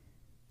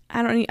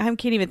 I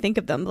can't even think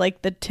of them.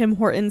 Like the Tim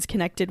Hortons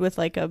connected with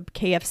like a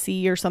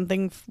KFC or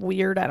something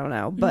weird. I don't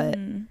know, but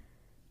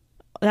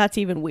that's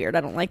even weird.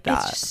 I don't like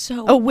that. It's just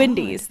so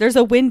Wendy's. odd. There's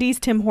a Wendy's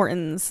Tim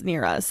Hortons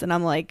near us, and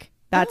I'm like,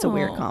 that's a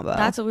weird combo.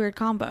 That's a weird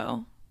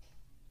combo.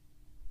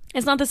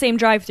 It's not the same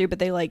drive-through, but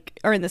they like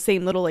are in the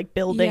same little like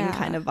building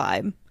kind of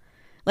vibe.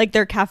 Like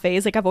their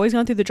cafes, like I've always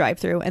gone through the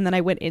drive-through, and then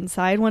I went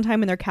inside one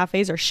time and their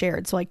cafes are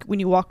shared. So like when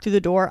you walk through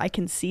the door, I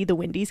can see the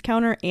Wendy's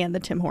counter and the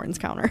Tim Hortons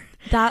counter.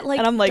 That like,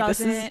 and I'm like, this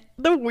is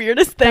the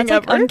weirdest thing that's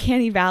ever. like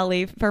uncanny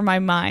valley for my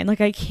mind.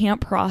 Like I can't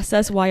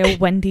process why a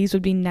Wendy's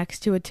would be next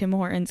to a Tim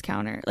Hortons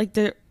counter. Like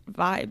the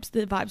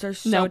vibes are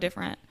so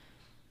different.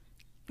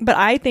 But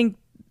I think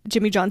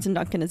Jimmy John's and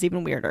Dunkin' is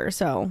even weirder.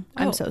 So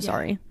I'm so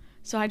sorry.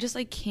 So I just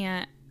like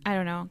can't. I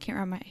don't know. Can't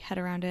wrap my head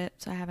around it.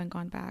 So I haven't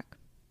gone back.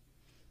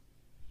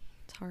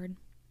 It's hard.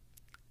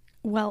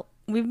 Well,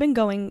 we've been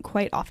going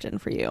quite often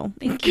for you.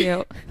 Thank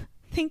you.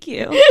 Thank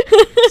you.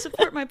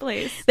 Support my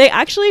place. They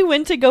actually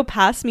went to go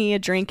pass me a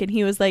drink, and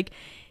he was like,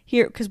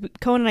 here, because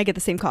Cohen and I get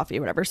the same coffee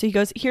or whatever. So he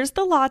goes, here's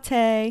the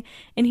latte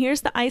and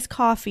here's the iced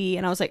coffee.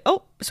 And I was like,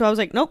 oh, so I was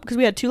like, nope, because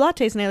we had 2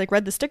 lattes, and I like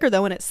read the sticker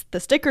though, and the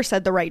sticker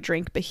said the right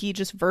drink, but he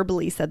just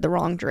verbally said the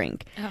wrong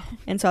drink. Oh.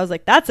 And so I was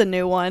like, that's a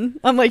new one.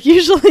 I'm like,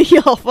 usually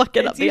y'all fuck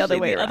it up the other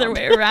way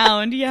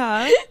around.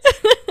 Yeah.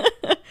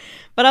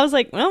 But I was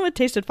like, well, it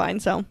tasted fine.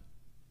 So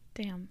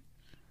damn.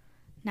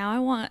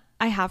 Now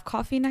I have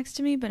coffee next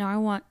to me, but now I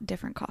want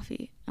different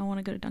coffee. I want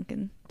to go to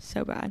Dunkin'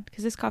 so bad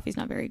because this coffee's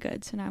not very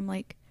good. So now I'm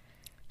like,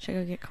 should I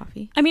go get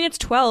coffee? I mean, it's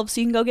 12, so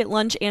you can go get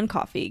lunch and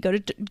coffee. Go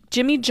to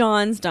Jimmy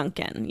John's,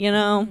 Dunkin', you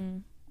know?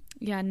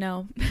 Yeah,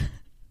 no.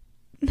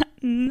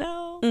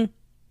 No.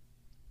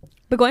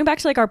 But going back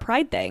to like our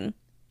Pride thing,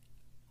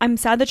 I'm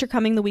sad that you're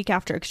coming the week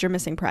after because you're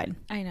missing Pride.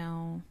 I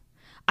know.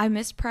 I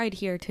missed Pride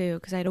here too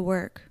because I had to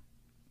work.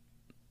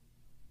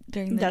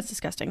 That's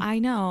disgusting. I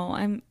know.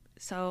 I'm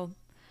so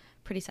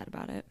pretty sad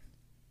about it.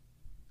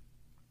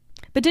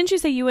 But didn't you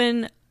say you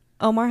and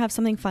Omar have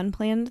something fun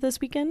planned this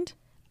weekend?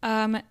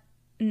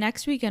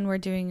 Next weekend we're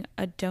doing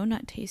a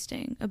donut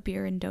tasting, a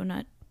beer and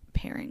donut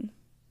pairing.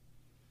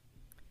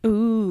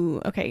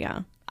 Ooh, okay,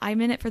 yeah.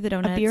 I'm in it for the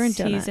donuts. A beer and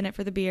donut. He's in it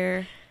for the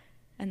beer,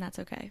 and that's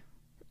okay.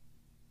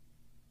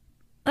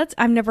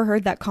 I've never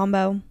heard that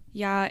combo.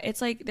 Yeah,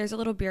 it's like there's a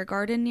little beer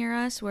garden near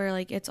us where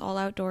like it's all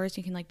outdoors.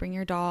 You can like bring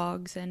your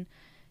dogs and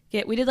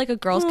we did like a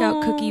Girl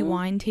Scout cookie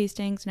wine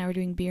tasting, so now we're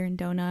doing beer and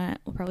donut.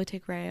 We'll probably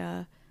take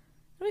Rhea.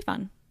 It'll be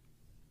fun.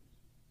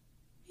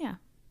 Yeah.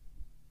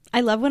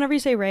 I love whenever you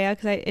say Rhea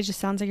because it just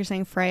sounds like you're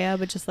saying Freya,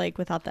 but just like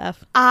without the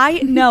F.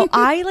 I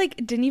like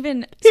didn't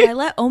even, so I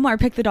let Omar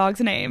pick the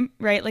dog's name,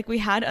 right? Like we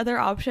had other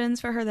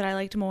options for her that I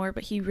liked more,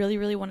 but he really,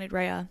 really wanted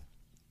Rhea.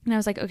 And I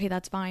was like, okay,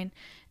 that's fine.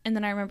 And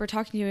then I remember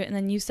talking to you, and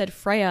then you said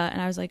Freya,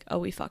 and I was like, oh,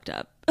 we fucked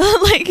up.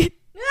 Like,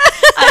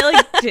 I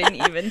like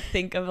didn't even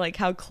think of like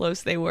how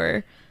close they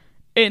were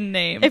in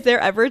name. If they're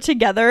ever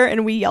together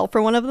and we yell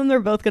for one of them, they're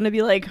both going to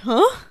be like,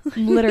 huh?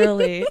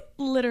 Literally.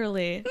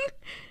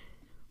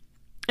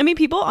 I mean,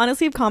 people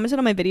honestly have commented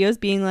on my videos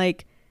being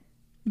like,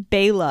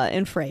 Bela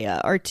and Freya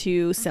are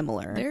too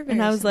similar. They're very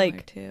and I was similar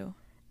like, too.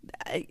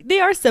 They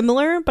are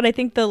similar, but I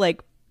think the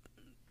like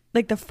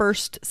the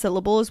first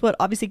syllable is what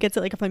obviously gets it.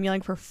 Like if I'm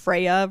yelling for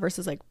Freya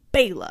versus like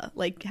Bela,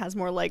 like has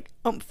more like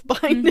oomph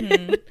behind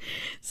it.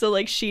 So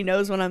like she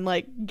knows when I'm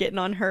like getting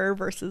on her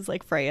versus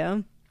like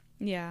Freya.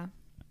 Yeah,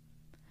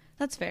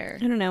 that's fair.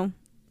 I don't know.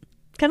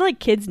 Kind of like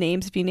kids'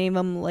 names if you name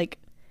them like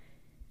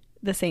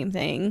the same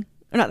thing.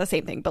 Or not the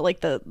same thing, but like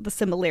the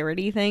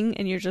similarity thing,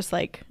 and you're just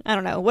like, I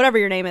don't know, whatever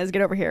your name is,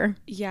 get over here.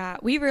 Yeah,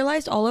 we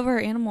realized all of our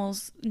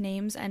animals'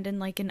 names end in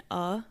like an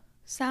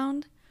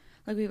sound.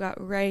 Like we've got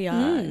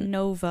Raya,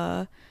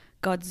 Nova,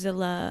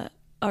 Godzilla.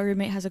 Our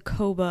roommate has a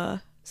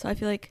Koba, so I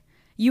feel like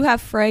you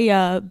have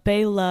Freya,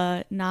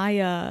 Bela,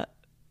 Naya.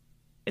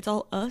 It's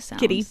all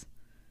sounds.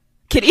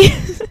 Kitty.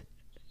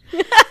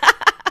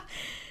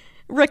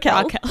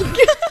 Raquel.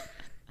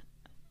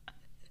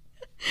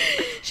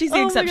 She's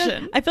the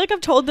exception. I feel like I've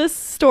told this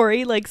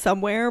story like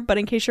somewhere, but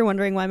in case you're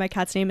wondering why my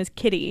cat's name is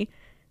Kitty,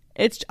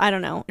 I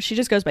don't know. She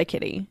just goes by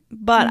Kitty.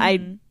 But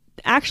I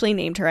actually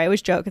named her. I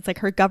always joke. It's like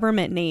her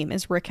government name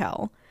is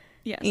Raquel.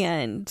 Yes.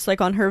 And it's like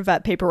on her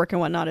vet paperwork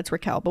and whatnot, it's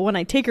Raquel. But when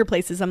I take her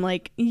places, I'm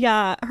like,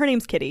 yeah, her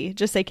name's Kitty.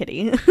 Just say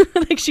Kitty.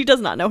 Like she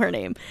does not know her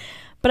name.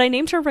 But I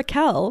named her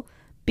Raquel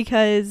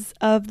because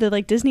of the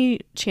like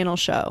Disney Channel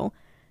show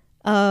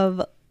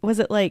of, was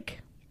it like,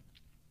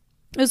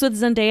 it was with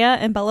Zendaya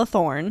and Bella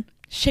Thorne.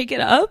 Shake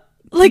It Up?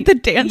 Like the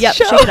dance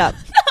show? Shake It Up.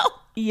 No.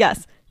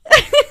 Yes.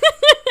 I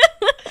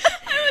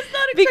was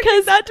not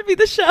expecting that to be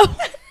the show.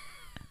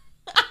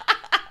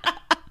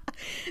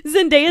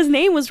 Zendaya's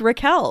name was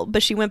Raquel,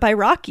 but she went by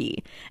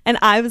Rocky. And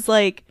I was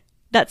like,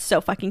 that's so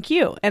fucking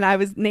cute. And I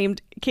was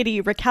named Kitty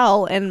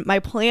Raquel, and my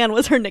plan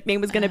was her nickname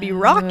was going to be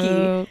Rocky.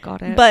 Oh,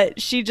 got it.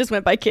 But she just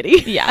went by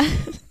Kitty. Yeah.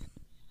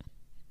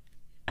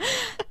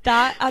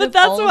 That's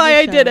why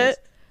I did it.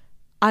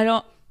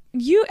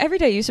 Every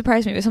day you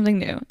surprise me with something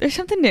new. There's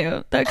something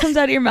new that comes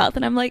out of your mouth,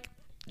 and I'm like,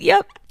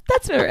 yep,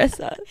 that's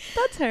Marissa.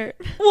 That's her.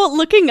 Well,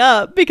 looking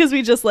up, because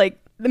we just like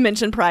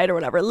mentioned Pride or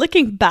whatever,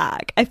 looking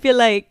back, I feel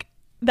like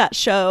that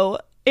show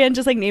and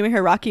just like naming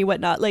her Rocky and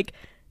whatnot, like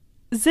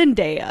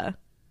Zendaya.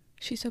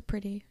 She's so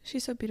pretty.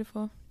 She's so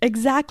beautiful.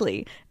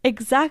 Exactly.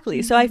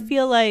 Mm-hmm. So I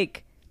feel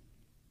like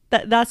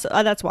that's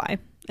why.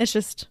 It's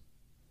just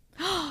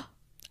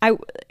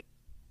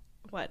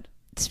what?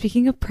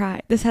 Speaking of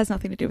Pride, this has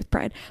nothing to do with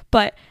Pride,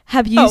 but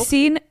have you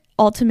seen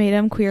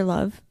Ultimatum Queer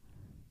Love?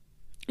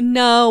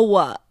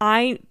 No,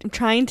 I'm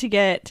trying to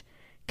get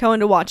Cohen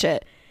to watch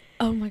it.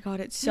 Oh my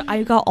god,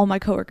 I got all my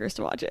coworkers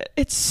to watch it.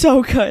 It's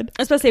so good.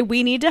 I was about to say,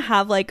 we need to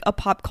have like a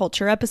pop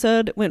culture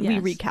episode when we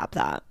recap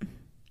that.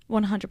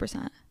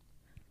 100%.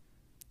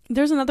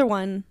 There's another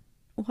one.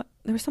 What?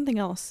 There was something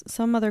else.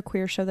 Some other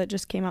queer show that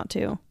just came out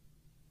too.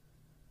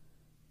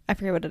 I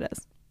forget what it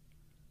is.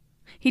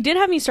 He did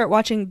have me start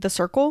watching The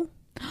Circle,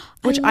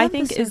 which I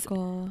think is.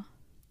 We're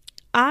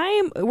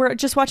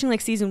just watching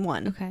like season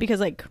 1 because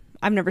like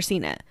I've never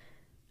seen it.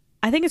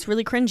 I think it's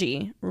really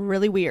cringy,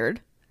 really weird.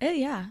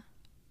 Yeah.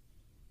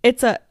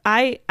 It's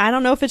I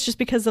don't know if it's just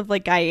because of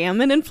like I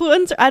am an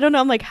influencer. I don't know.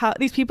 I'm like, how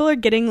these people are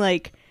getting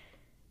like,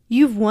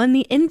 you've won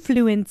the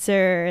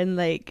influencer, and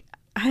like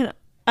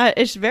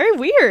it's very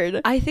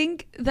weird. I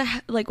think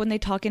that like when they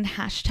talk in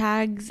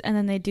hashtags and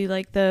then they do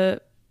like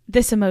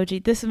this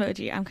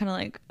emoji, I'm kind of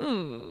like,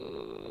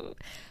 ooh.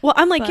 Well,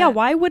 I'm like, yeah,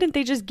 why wouldn't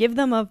they just give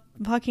them a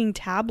fucking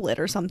tablet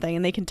or something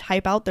and they can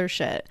type out their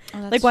shit?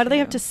 Like, why do they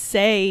have to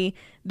say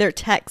their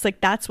text?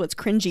 Like, that's what's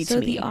cringy to me. So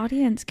the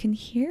audience can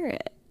hear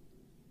it.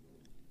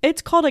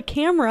 It's called a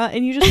camera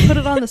and you just put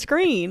it on the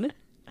screen.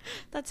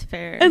 That's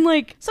fair. And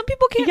like, some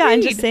people can't read.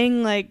 And just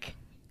saying like,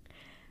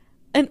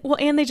 and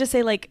they just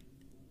say like,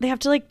 they have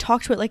to like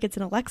talk to it like it's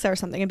an Alexa or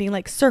something and being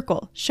like,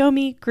 circle, show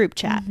me group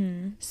chat,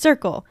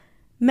 circle,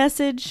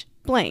 message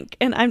blank,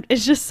 and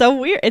it's just so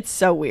weird. It's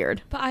so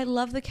weird. But I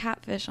love the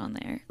catfish on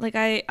there. Like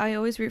I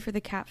always root for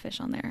the catfish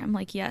on there. I'm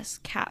like, yes,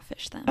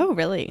 catfish them. Oh,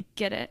 really?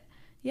 Get it?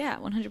 Yeah,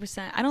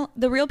 100%.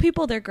 The real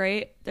people, they're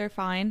great, they're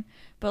fine,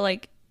 but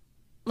like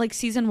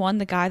season 1,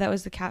 the guy that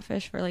was the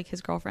catfish for like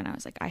his girlfriend, I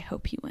was like, I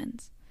hope he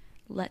wins.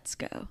 Let's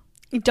go.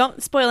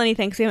 Don't spoil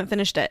anything because we haven't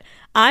finished it.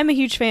 I'm a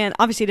huge fan.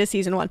 Obviously, it is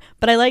season 1,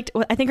 but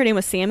I think her name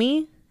was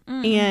Sammy,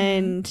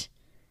 and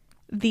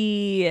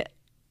the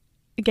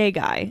gay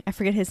guy, I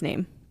forget his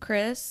name.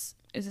 Chris.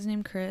 Is his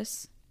name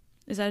Chris?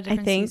 Is that a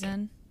different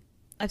season?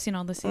 I've seen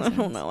all the seasons. I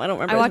don't know. I don't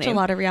remember. I watch a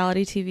lot of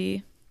reality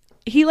TV.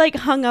 He like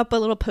hung up a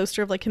little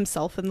poster of like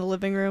himself in the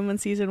living room in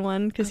season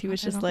 1 because he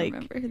was just like, I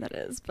don't remember who that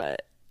is,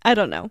 but I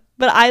don't know.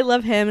 But I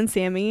love him and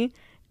Sammy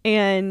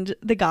and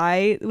the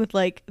guy with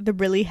like the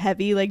really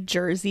heavy like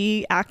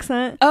Jersey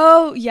accent.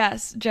 Oh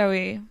yes,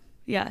 Joey.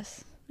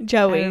 Yes,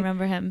 Joey. I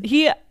remember him.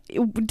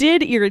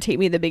 did irritate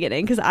me in the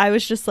beginning because I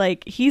was just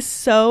like, he's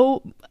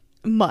so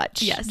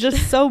much. Yes.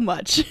 Just so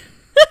much.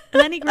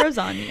 And then he grows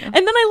on you. And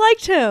then I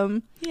liked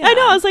him. Yeah. I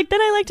know. I was like,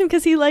 then I liked him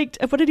because he liked,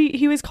 what did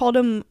he always called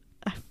him?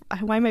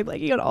 Why am I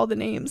blanking on all the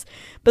names?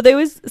 But they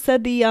always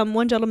said the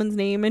one gentleman's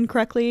name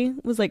incorrectly.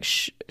 Was like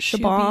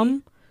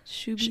Shabam.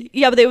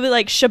 Yeah, but they would be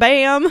like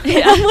Shabam.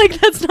 Yeah. I'm like,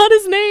 that's not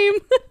his name.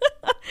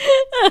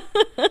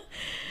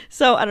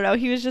 So I don't know.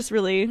 He was just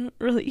really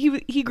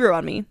he grew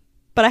on me.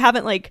 But I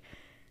haven't like,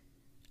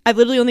 I've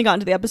literally only gotten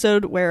to the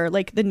episode where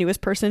like the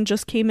newest person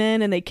just came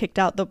in and they kicked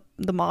out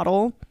the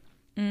model.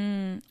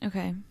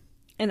 Okay.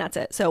 And that's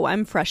it. So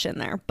I'm fresh in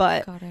there.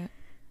 But got it.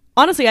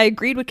 Honestly, I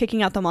agreed with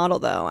kicking out the model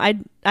though. I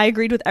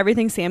agreed with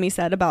everything Sammy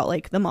said about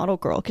like the model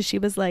girl, because she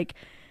was like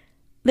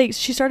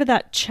she started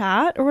that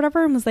chat or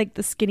whatever and was like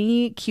the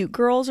skinny cute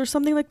girls or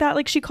something like that,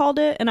 like she called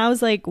it, and I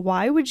was like,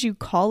 why would you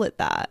call it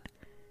that?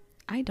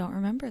 I don't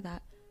remember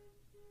that.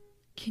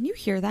 Can you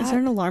hear that? Is there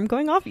an alarm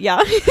going off? Yeah.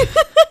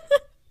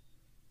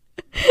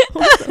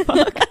 What the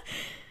fuck?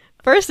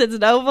 First it's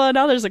Nova,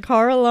 now there's a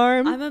car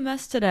alarm. I'm a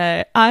mess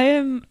today. I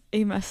am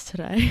a mess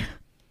today.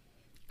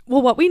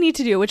 Well, what we need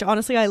to do, which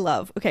honestly I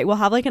love, okay, we'll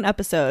have like an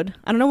episode.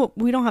 I don't know,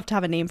 we don't have to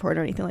have a name for it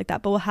or anything like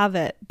that, but we'll have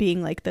it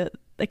being like a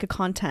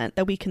content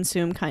that we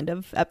consume kind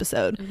of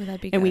episode. Ooh,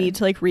 that'd be and good. We need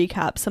to like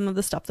recap some of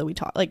the stuff that we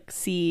talk, like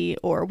see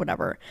or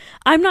whatever.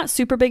 I'm not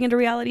super big into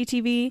reality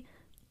TV.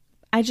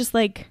 I just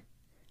like,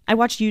 I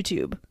watch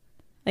YouTube.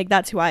 Like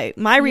that's who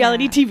my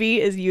reality TV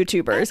is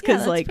YouTubers,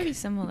 because like pretty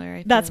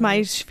similar. That's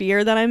my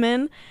sphere that I'm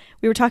in.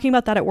 We were talking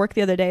about that at work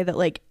the other day, that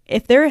like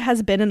if there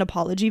has been an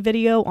apology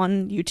video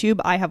on YouTube,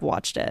 I have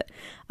watched it.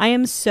 I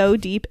am so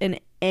deep in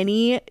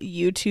any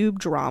YouTube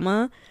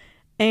drama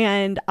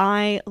and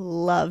I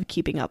love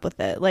keeping up with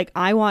it. Like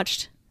I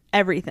watched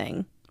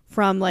everything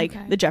from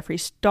like the Jeffree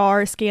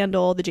Star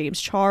scandal, the James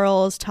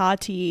Charles,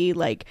 Tati,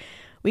 like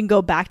we can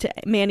go back to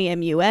Manny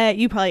MUA.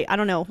 You probably, I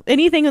don't know,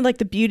 anything in like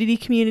the beauty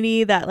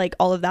community, that like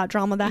all of that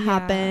drama that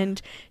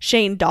happened.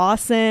 Shane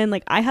Dawson.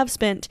 Like I have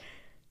spent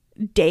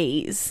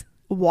days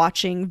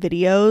watching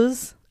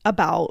videos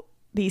about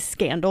these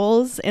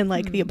scandals and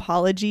like the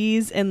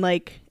apologies and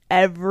like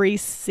every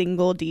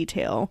single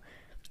detail.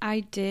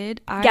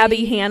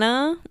 Gabby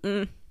Hanna.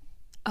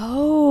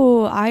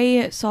 Oh,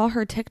 I saw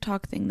her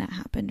TikTok thing that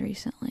happened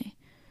recently.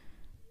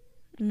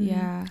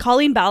 Yeah.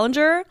 Colleen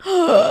Ballinger.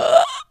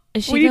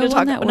 Is she we the need to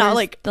one talk that about, not wears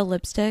like the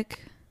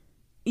lipstick?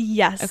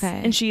 Yes.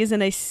 Okay. And she is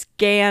in a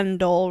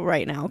scandal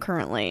right now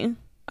currently.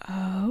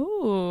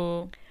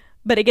 Oh.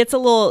 But it gets a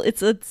little,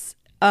 it's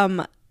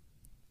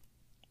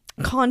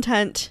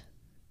content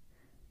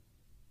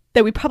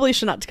that we probably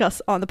should not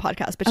discuss on the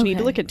podcast, but you need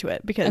to look into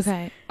it because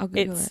I'll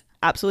Google it's it.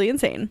 Absolutely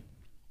insane.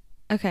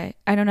 Okay.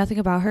 I know nothing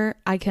about her.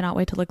 I cannot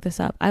wait to look this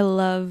up. I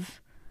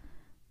love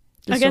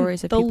the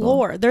stories of the people.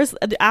 lore. There's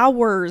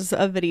hours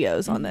of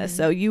videos on this,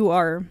 so you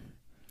are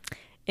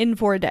in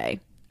for a day.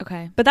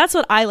 Okay. But that's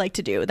what I like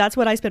to do. That's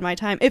what I spend my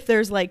time. If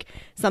there's like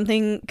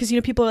something, because you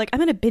know people are like,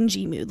 I'm in a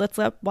binging mood, let's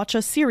watch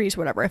a series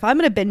or whatever. If I'm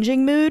in a binging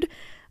mood,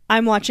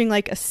 I'm watching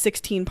like a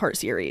 16-part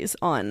series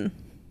on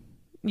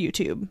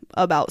YouTube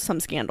about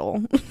some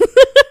scandal.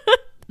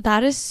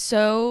 That is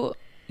so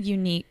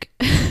unique.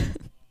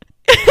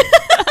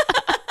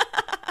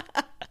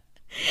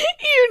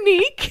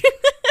 Unique.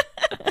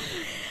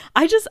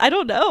 I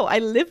don't know.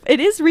 It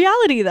is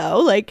reality though.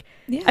 Like,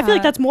 yeah. I feel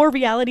like that's more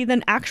reality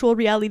than actual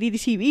reality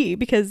TV,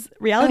 because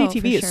reality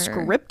TV is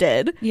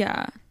scripted.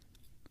 Yeah.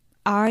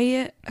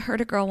 I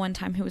heard a girl one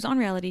time who was on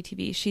reality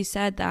TV. She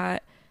said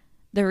that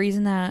the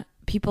reason that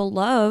people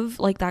love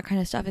like that kind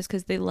of stuff is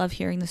because they love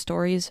hearing the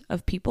stories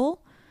of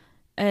people.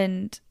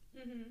 And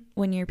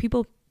when you're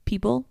people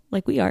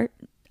like we are,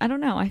 I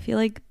don't know, I feel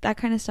like that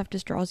kind of stuff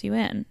just draws you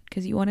in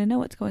because you want to know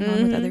what's going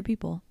on with other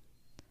people.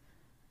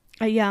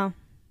 Yeah.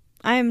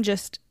 I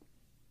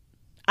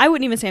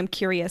wouldn't even say I'm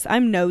curious.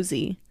 I'm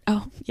nosy.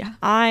 Oh, yeah.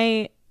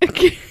 I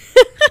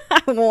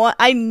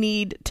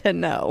need to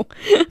know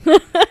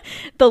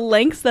the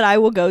lengths that I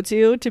will go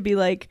to be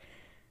like,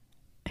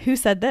 who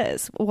said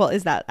this? Well,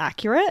 is that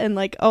accurate? And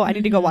like, oh, I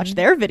need to go watch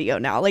their video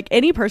now. Like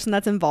any person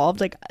that's involved,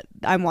 like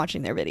I'm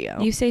watching their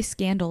video. You say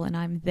scandal and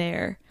I'm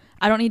there.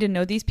 I don't need to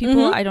know these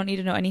people. I don't need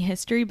to know any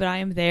history, but I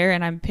am there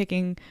and I'm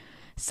picking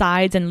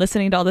sides and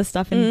listening to all this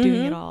stuff and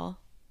doing it all.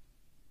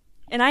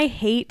 And I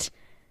hate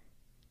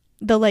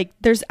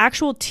there's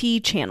actual tea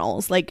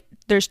channels. Like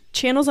there's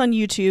channels on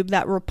YouTube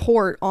that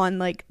report on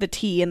like the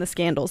tea and the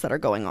scandals that are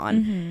going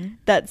on.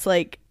 That's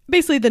like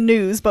basically the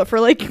news, but for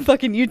like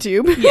fucking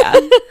YouTube. Yeah.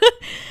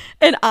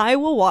 And I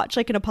will watch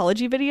like an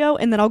apology video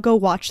and then I'll go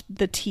watch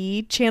the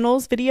tea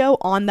channel's video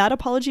on that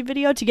apology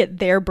video to get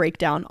their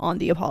breakdown on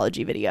the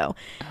apology video.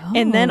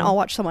 And then I'll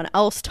watch someone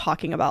else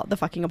talking about the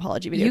fucking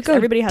apology video. You go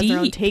everybody has their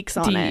own takes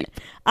on it.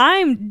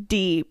 I'm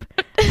deep.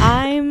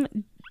 I'm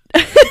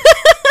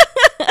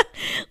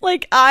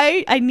like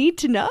I need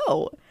to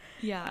know.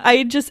 Yeah.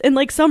 And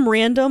like some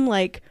random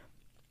like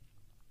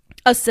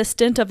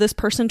assistant of this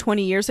person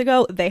 20 years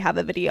ago, they have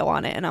a video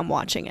on it and I'm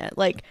watching it.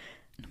 Like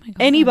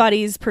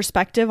anybody's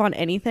perspective on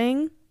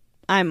anything,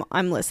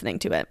 I'm listening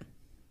to it.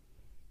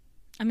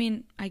 I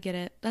mean, I get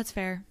it. That's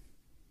fair.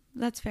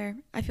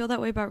 I feel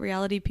that way about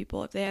reality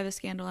people. If they have a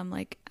scandal, I'm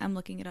like, I'm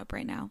looking it up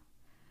right now.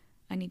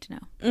 I need to know.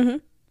 Mm-hmm.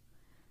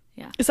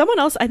 Yeah. Someone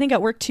else, I think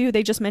at work too,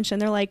 they just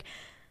mentioned, they're like,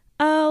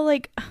 oh,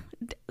 like,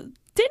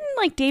 didn't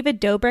like David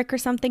Dobrik or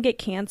something get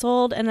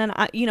canceled? And then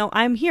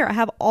I'm here. I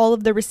have all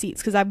of the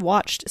receipts because I've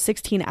watched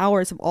 16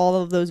 hours of all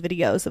of those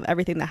videos of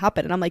everything that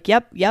happened. And I'm like,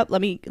 yep.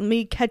 Let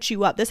me catch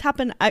you up. This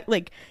happened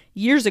like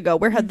years ago.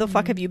 Where the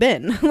fuck have you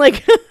been?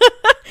 Like,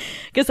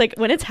 because like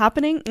when it's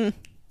happening,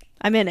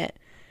 I'm in it.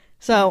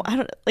 So I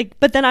don't like,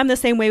 but then I'm the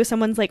same way with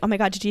someone's like, oh my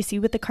God, did you see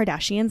with the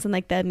Kardashians and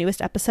like the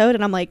newest episode?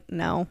 And I'm like,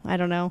 no, I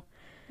don't know.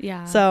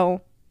 Yeah.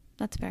 So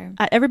that's fair.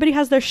 Everybody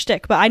has their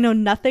shtick, but I know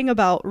nothing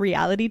about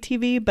reality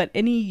TV, but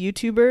any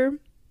YouTuber,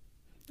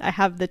 I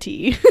have the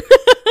tea.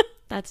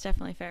 That's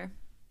definitely fair.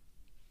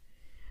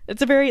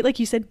 It's a very, like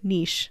you said,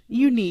 unique,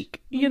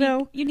 unique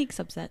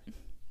subset.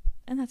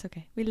 And that's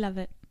okay. We love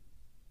it.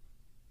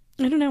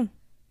 I don't know.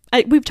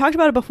 We've talked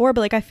about it before, but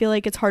like I feel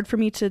like it's hard for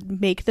me to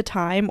make the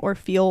time or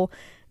feel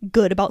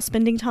good about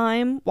spending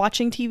time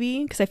watching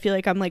TV because I feel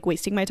like I'm like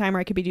wasting my time, or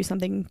I could be doing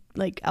something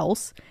like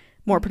else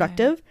more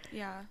productive.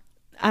 Yeah.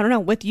 I don't know.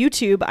 With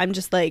YouTube, I'm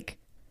just like,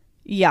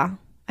 yeah,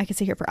 I could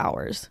sit here for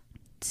hours.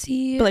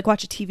 See, but like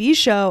watch a TV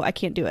show, I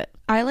can't do it.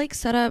 I like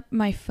set up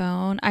my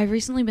phone. I've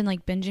recently been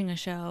like binging a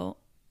show.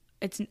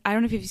 I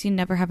don't know if you've seen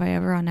Never Have I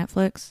Ever on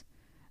Netflix.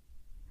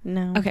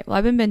 No. Okay, well,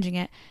 I've been binging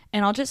it,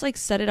 and I'll just like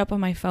set it up on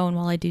my phone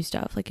while I do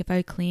stuff. Like if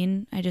I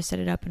clean, I just set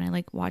it up and I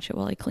like watch it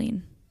while I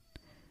clean.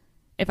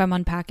 If I'm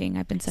unpacking,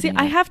 I've been setting. See,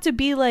 I have to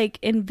be like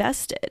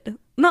invested,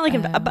 not like,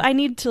 but I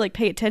need to like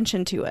pay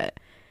attention to it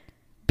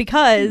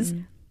because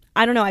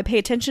I don't know. I pay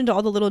attention to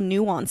all the little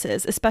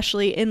nuances,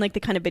 especially in like the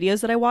kind of videos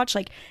that I watch.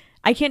 Like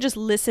I can't just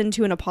listen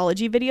to an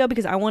apology video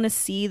because I want to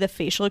see the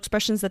facial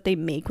expressions that they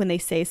make when they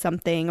say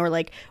something, or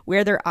like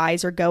where their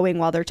eyes are going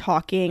while they're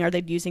talking. Are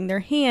they using their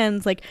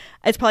hands? Like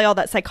it's probably all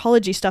that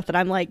psychology stuff that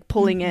I'm like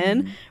pulling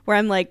in, where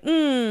I'm like,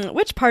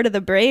 which part of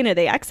the brain are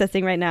they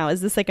accessing right now?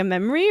 Is this like a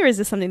memory, or is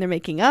this something they're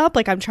making up?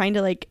 Like I'm trying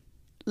to like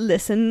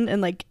listen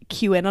and like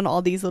cue in on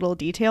all these little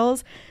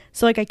details.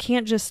 So like I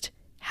can't just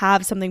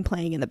have something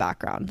playing in the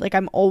background. Like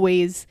I'm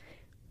always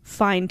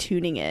fine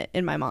tuning it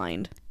in my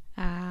mind.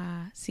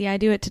 See, I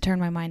do it to turn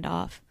my mind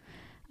off.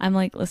 I'm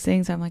like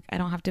listening, so I'm like, I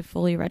don't have to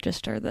fully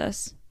register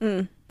this.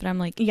 But I'm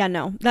like, yeah,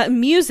 no, that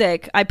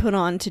music I put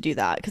on to do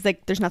that because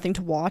like there's nothing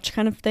to watch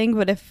kind of thing.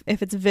 But if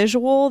it's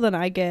visual, then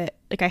I get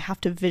like I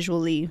have to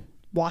visually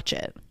watch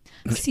it.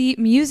 See,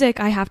 music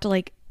I have to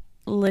like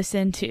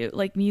listen to.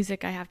 Like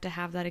music, I have to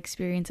have that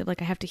experience of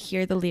like I have to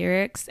hear the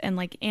lyrics and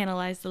like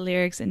analyze the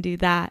lyrics and do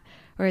that.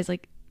 Whereas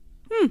like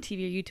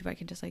TV or YouTube, I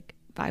can just like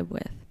vibe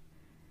with.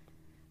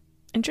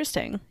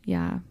 Interesting.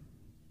 Yeah.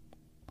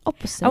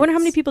 Opposites. I wonder how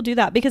many people do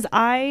that, because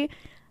I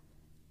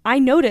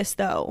notice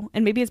though,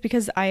 and maybe it's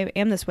because I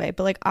am this way,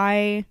 but like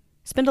I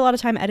spend a lot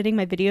of time editing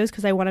my videos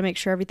because I want to make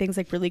sure everything's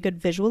like really good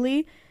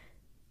visually,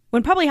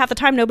 when probably half the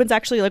time no one's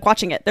actually like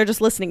watching it. They're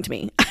just listening to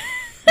me.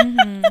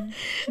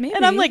 Maybe.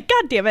 And I'm like,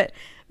 God damn it.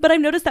 But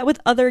I've noticed that with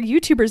other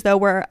YouTubers though,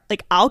 where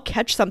like I'll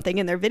catch something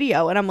in their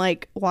video and I'm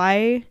like,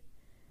 why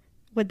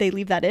would they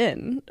leave that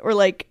in? Or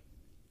like,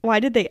 why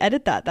did they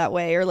edit that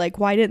way? Or like,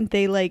 why didn't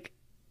they like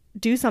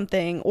do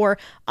something? Or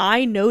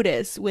I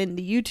notice when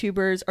the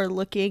YouTubers are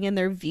looking in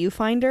their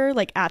viewfinder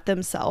like at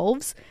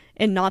themselves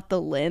and not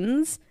the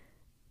lens,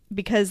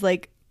 because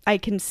like I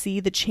can see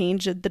the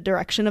change of the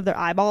direction of their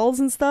eyeballs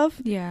and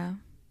stuff. Yeah.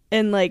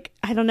 And like,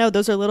 I don't know,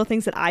 those are little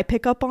things that I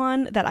pick up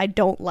on that I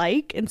don't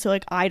like, and so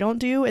like I don't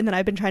do. And then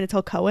I've been trying to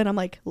tell Cohen, I'm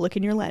like, look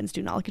in your lens,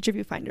 do not look at your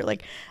viewfinder.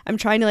 Like I'm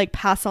trying to like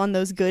pass on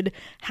those good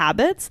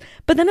habits.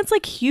 But then it's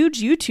like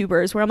huge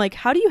YouTubers where I'm like,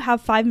 how do you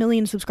have 5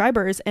 million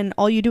subscribers and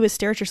all you do is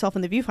stare at yourself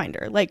in the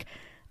viewfinder? Like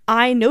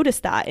I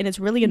noticed that, and it's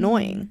really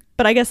annoying.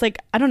 But I guess like,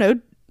 I don't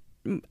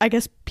know, I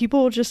guess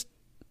people just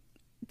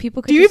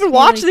people could do you even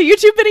watch the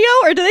YouTube video,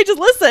 or do they just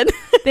listen?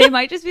 They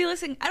might just be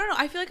listening. I don't know.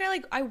 I feel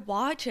like I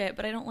watch it,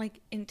 but I don't like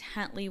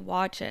intently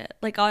watch it.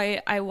 Like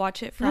I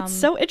watch it from That's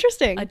so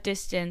interesting. a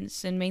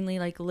distance, and mainly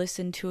like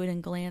listen to it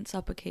and glance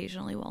up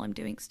occasionally while I'm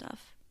doing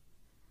stuff.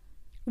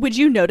 Would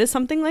you notice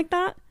something like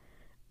that?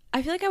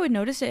 I feel like I would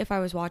notice it if I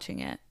was watching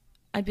it.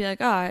 I'd be like,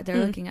 oh,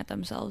 they're looking at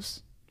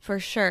themselves. For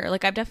sure.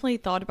 Like I've definitely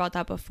thought about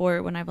that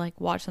before when I've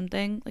like watched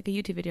something like a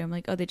YouTube video. I'm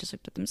like, oh, they just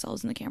looked at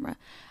themselves in the camera.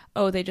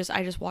 Oh, I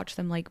just watched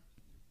them like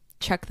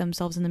check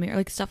themselves in the mirror,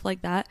 like stuff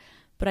like that.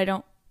 But I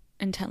don't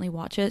intently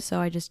watch it, so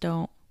I just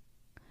don't.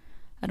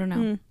 I don't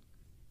know.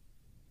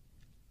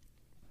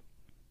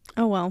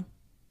 Oh well,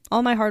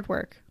 all my hard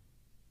work.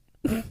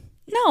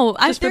 No,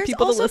 there's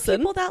people also to listen.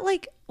 people that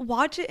like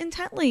watch it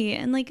intently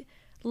and like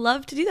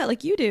love to do that,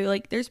 like you do.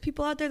 Like there's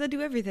people out there that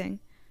do everything.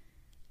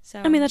 So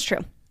I mean, that's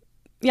true.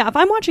 Yeah, if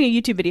I'm watching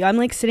a YouTube video, I'm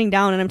like sitting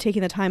down and I'm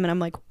taking the time and I'm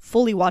like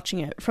fully watching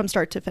it from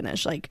start to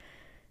finish. Like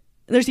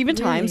there's even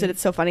times that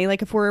it's so funny.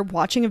 Like if we're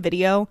watching a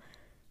video,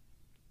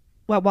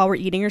 while we're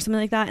eating or something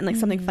like that, and like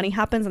something funny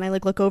happens, and I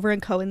like look over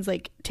and Cohen's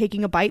like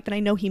taking a bite, then I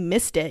know he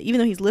missed it, even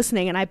though he's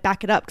listening, and I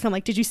back it up because I'm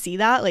like, did you see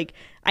that? Like,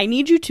 I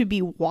need you to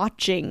be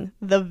watching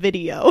the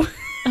video.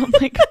 Oh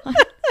my god.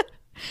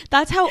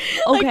 That's how,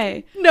 okay.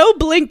 Like, no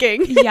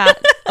blinking. Yeah.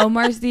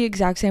 Omar's the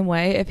exact same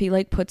way. If he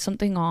like puts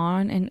something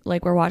on and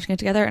like we're watching it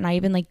together and I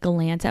even like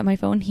glance at my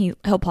phone, he'll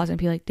pause and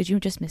be like, did you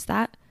just miss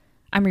that?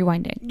 I'm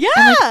rewinding. Yeah.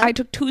 And like, I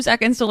took 2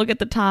 seconds to look at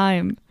the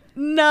time.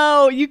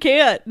 No, you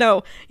can't.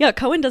 No. Yeah,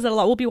 Cohen does it a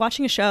lot. We'll be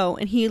watching a show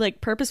and he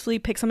like purposefully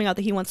picks something out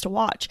that he wants to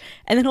watch,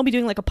 and then he'll be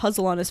doing like a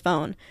puzzle on his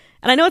phone.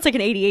 And I know it's like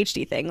an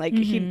ADHD thing. Like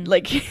he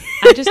like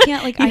I just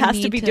can't like he has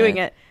to be doing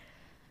it.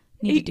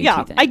 Need to do yeah,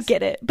 2 things. I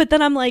get it. But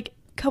then I'm like,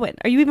 Cohen,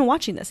 are you even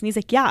watching this? And he's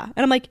like, yeah.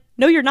 And I'm like,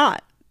 no, you're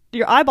not.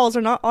 Your eyeballs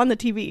are not on the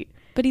TV.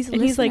 But he's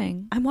listening. He's like,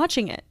 I'm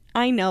watching it.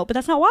 I know, but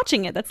that's not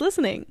watching it. That's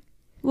listening.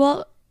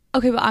 Well,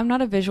 okay, but I'm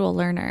not a visual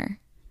learner.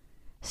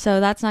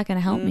 So that's not going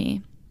to help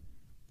me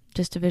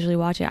just to visually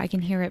watch it. I can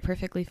hear it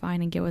perfectly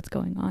fine and get what's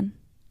going on.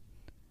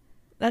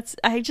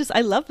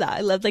 I love that.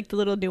 I love like the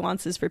little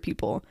nuances for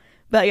people.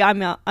 But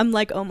yeah, I'm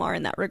like Omar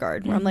in that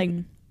regard, where I'm like,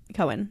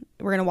 Cohen,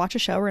 we're going to watch a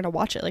show. We're going to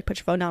watch it. Like, put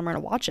your phone down. We're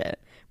going to watch it.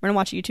 We're going to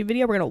watch a YouTube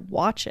video. We're going to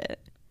watch it.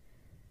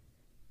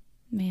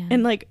 Man.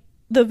 And like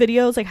the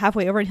video's like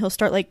halfway over and he'll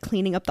start like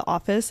cleaning up the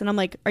office. And I'm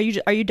like, are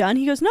you done?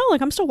 He goes, no,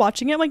 like I'm still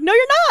watching it. I'm like, no,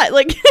 you're not.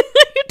 Like you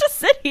have to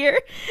sit here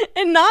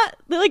and not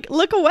like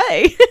look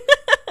away.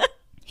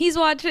 He's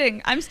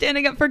watching. I'm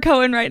standing up for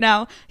Cohen right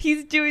now.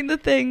 He's doing the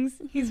things.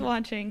 He's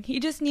watching. He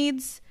just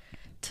needs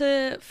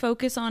to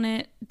focus on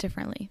it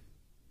differently.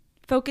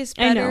 Focus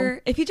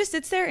better. If he just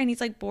sits there and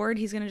he's like bored,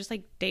 he's going to just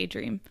like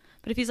daydream.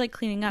 But if he's like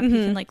cleaning up, he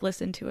can like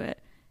listen to it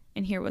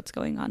and hear what's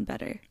going on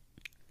better.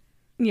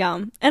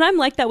 Yeah. And I'm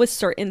like that with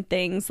certain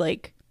things,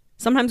 like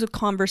sometimes with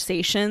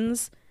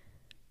conversations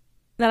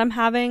that I'm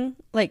having,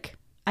 like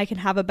I can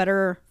have a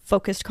better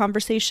focused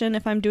conversation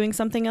if I'm doing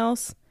something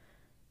else.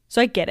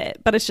 So I get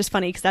it, but it's just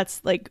funny because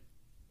that's like,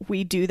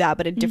 we do that,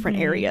 but in different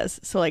areas.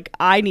 So like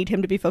I need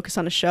him to be focused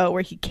on a show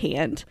where he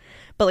can't,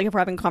 but like if we're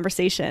having a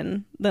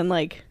conversation, then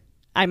like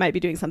I might be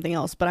doing something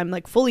else, but I'm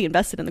like fully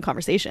invested in the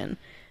conversation.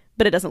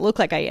 But it doesn't look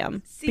like I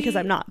am because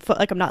I'm not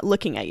I'm not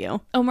looking at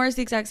you. Omar's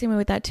the exact same way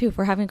with that too. If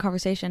we're having a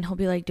conversation, he'll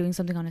be like doing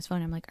something on his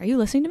phone. I'm like, are you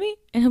listening to me?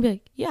 And he'll be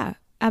like, yeah,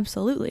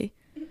 absolutely.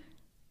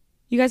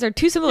 You guys are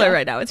too similar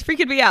right now. It's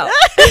freaking me out.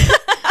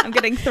 I'm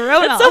getting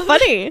thrown off. That's so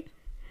funny.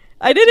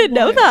 I didn't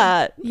know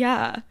that.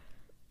 Yeah.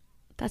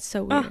 That's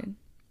so weird.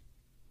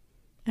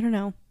 I don't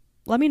know.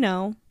 Let me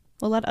know.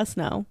 Well, let us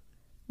know.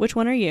 Which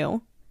one are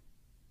you?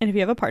 And if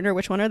you have a partner,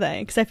 which one are they?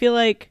 Because I feel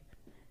like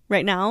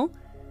right now,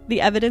 the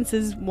evidence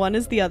is one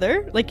is the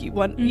other. Like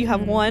you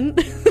have one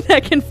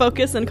that can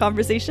focus on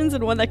conversations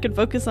and one that can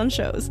focus on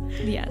shows.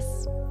 Yes.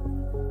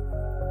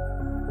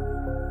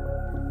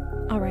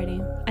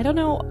 Alrighty. I don't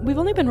know. We've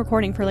only been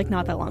recording for like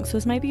not that long, so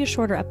this might be a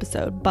shorter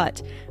episode,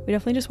 but we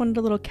definitely just wanted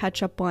a little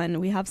catch up one.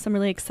 We have some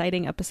really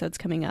exciting episodes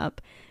coming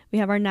up. We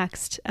have our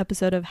next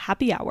episode of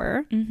Happy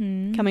Hour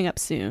coming up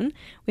soon.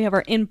 We have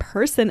our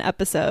in-person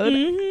episode.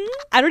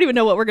 I don't even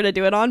know what we're going to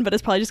do it on, but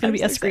it's probably just going to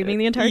be us screaming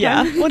the entire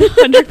time.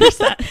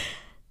 100%.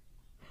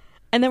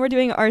 And then we're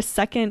doing our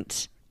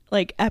second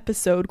like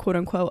episode, quote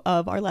unquote,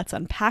 of our Let's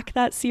Unpack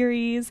That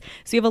series.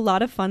 So we have a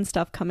lot of fun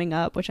stuff coming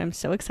up, which I'm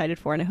so excited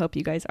for, and I hope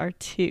you guys are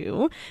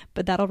too.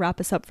 But that'll wrap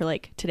us up for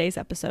like today's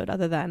episode,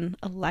 other than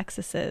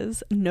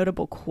Alexis's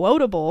notable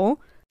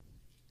quotable.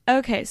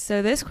 Okay,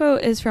 so this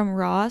quote is from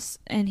Ross,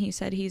 and he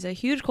said he's a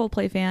huge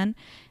Coldplay fan,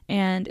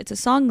 and it's a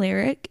song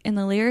lyric, and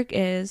the lyric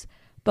is,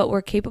 "But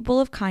we're capable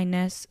of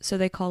kindness, so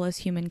they call us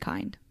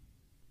humankind."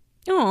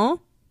 Aw.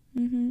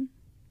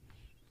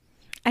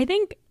 I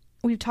think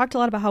we've talked a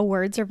lot about how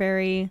words are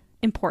very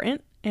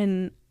important,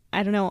 and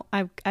I don't know,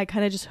 I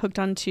kind of just hooked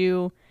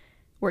onto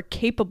we're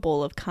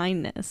capable of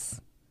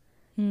kindness,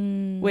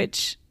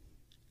 which,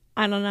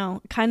 I don't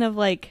know, kind of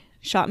like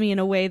shot me in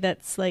a way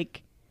that's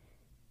like,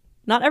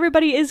 not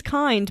everybody is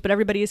kind, but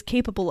everybody is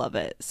capable of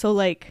it. So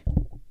like,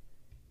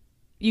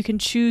 you can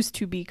choose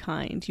to be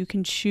kind. You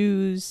can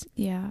choose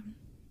to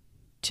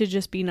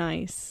just be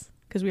nice,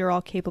 because we are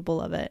all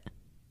capable of it.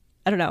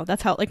 I don't know.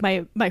 That's how like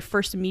my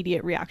first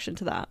immediate reaction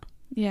to that.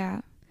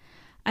 Yeah.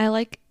 I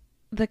like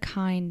the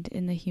kind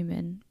in the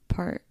human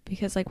part,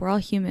 because like we're all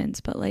humans,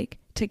 but like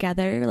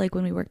together, like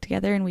when we work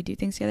together and we do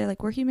things together,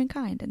 like we're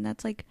humankind, and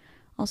that's like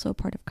also a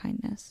part of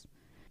kindness.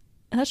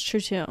 That's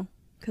true too,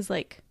 because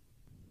like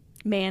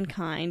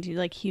mankind, you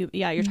like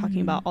you're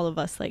talking about all of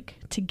us like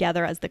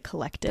together as the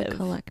collective.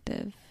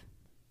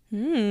 I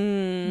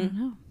don't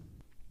know.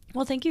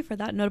 Well, thank you for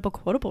that notable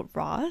quotable,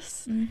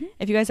 Ross.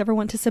 If you guys ever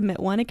want to submit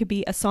one, it could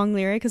be a song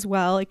lyric as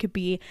well. It could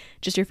be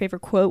just your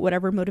favorite quote,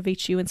 whatever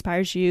motivates you,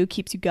 inspires you,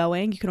 keeps you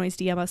going. You can always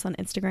DM us on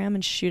Instagram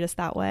and shoot us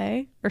that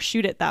way, or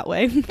shoot it that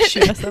way.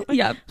 Shoot us that way.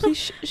 Yeah, please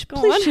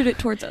shoot it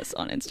towards us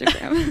on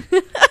Instagram.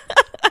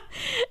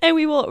 And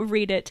we will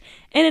read it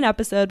in an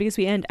episode, because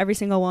we end every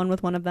single one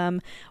with one of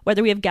them.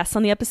 Whether we have guests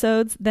on the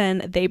episodes,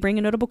 then they bring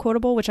a notable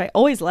quotable, which I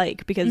always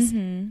like, because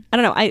I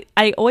don't know,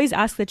 I always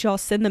ask that y'all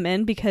send them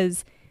in,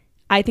 because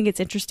I think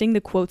it's interesting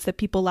the quotes that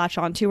people latch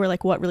onto or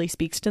like what really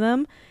speaks to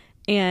them.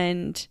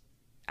 And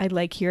I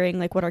like hearing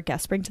like what our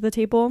guests bring to the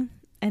table.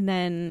 And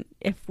then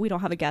if we don't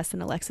have a guest,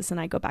 then Alexis and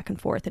I go back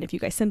and forth. And if you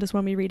guys send us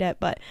one, we read it,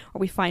 or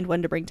we find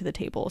one to bring to the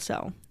table.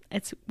 So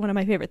it's one of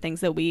my favorite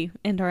things that we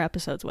end our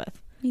episodes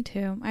with. Me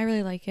too. I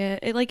really like it.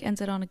 It like ends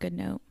it on a good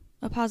note,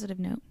 a positive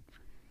note.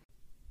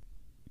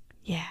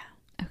 Yeah.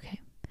 Okay.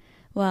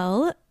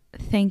 Well,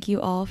 thank you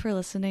all for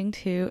listening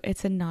to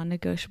It's a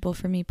Non-Negotiable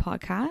for Me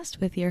podcast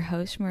with your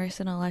hosts,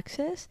 Marissa and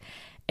Alexis.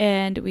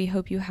 And we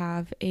hope you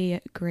have a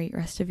great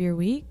rest of your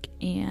week.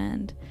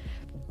 And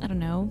I don't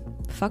know,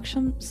 fuck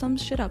some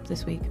shit up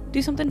this week.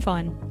 Do something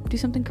fun. Do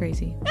something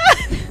crazy.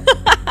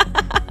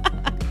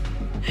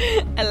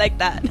 I like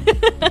that.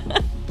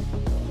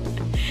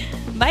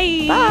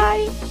 Bye.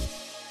 Bye.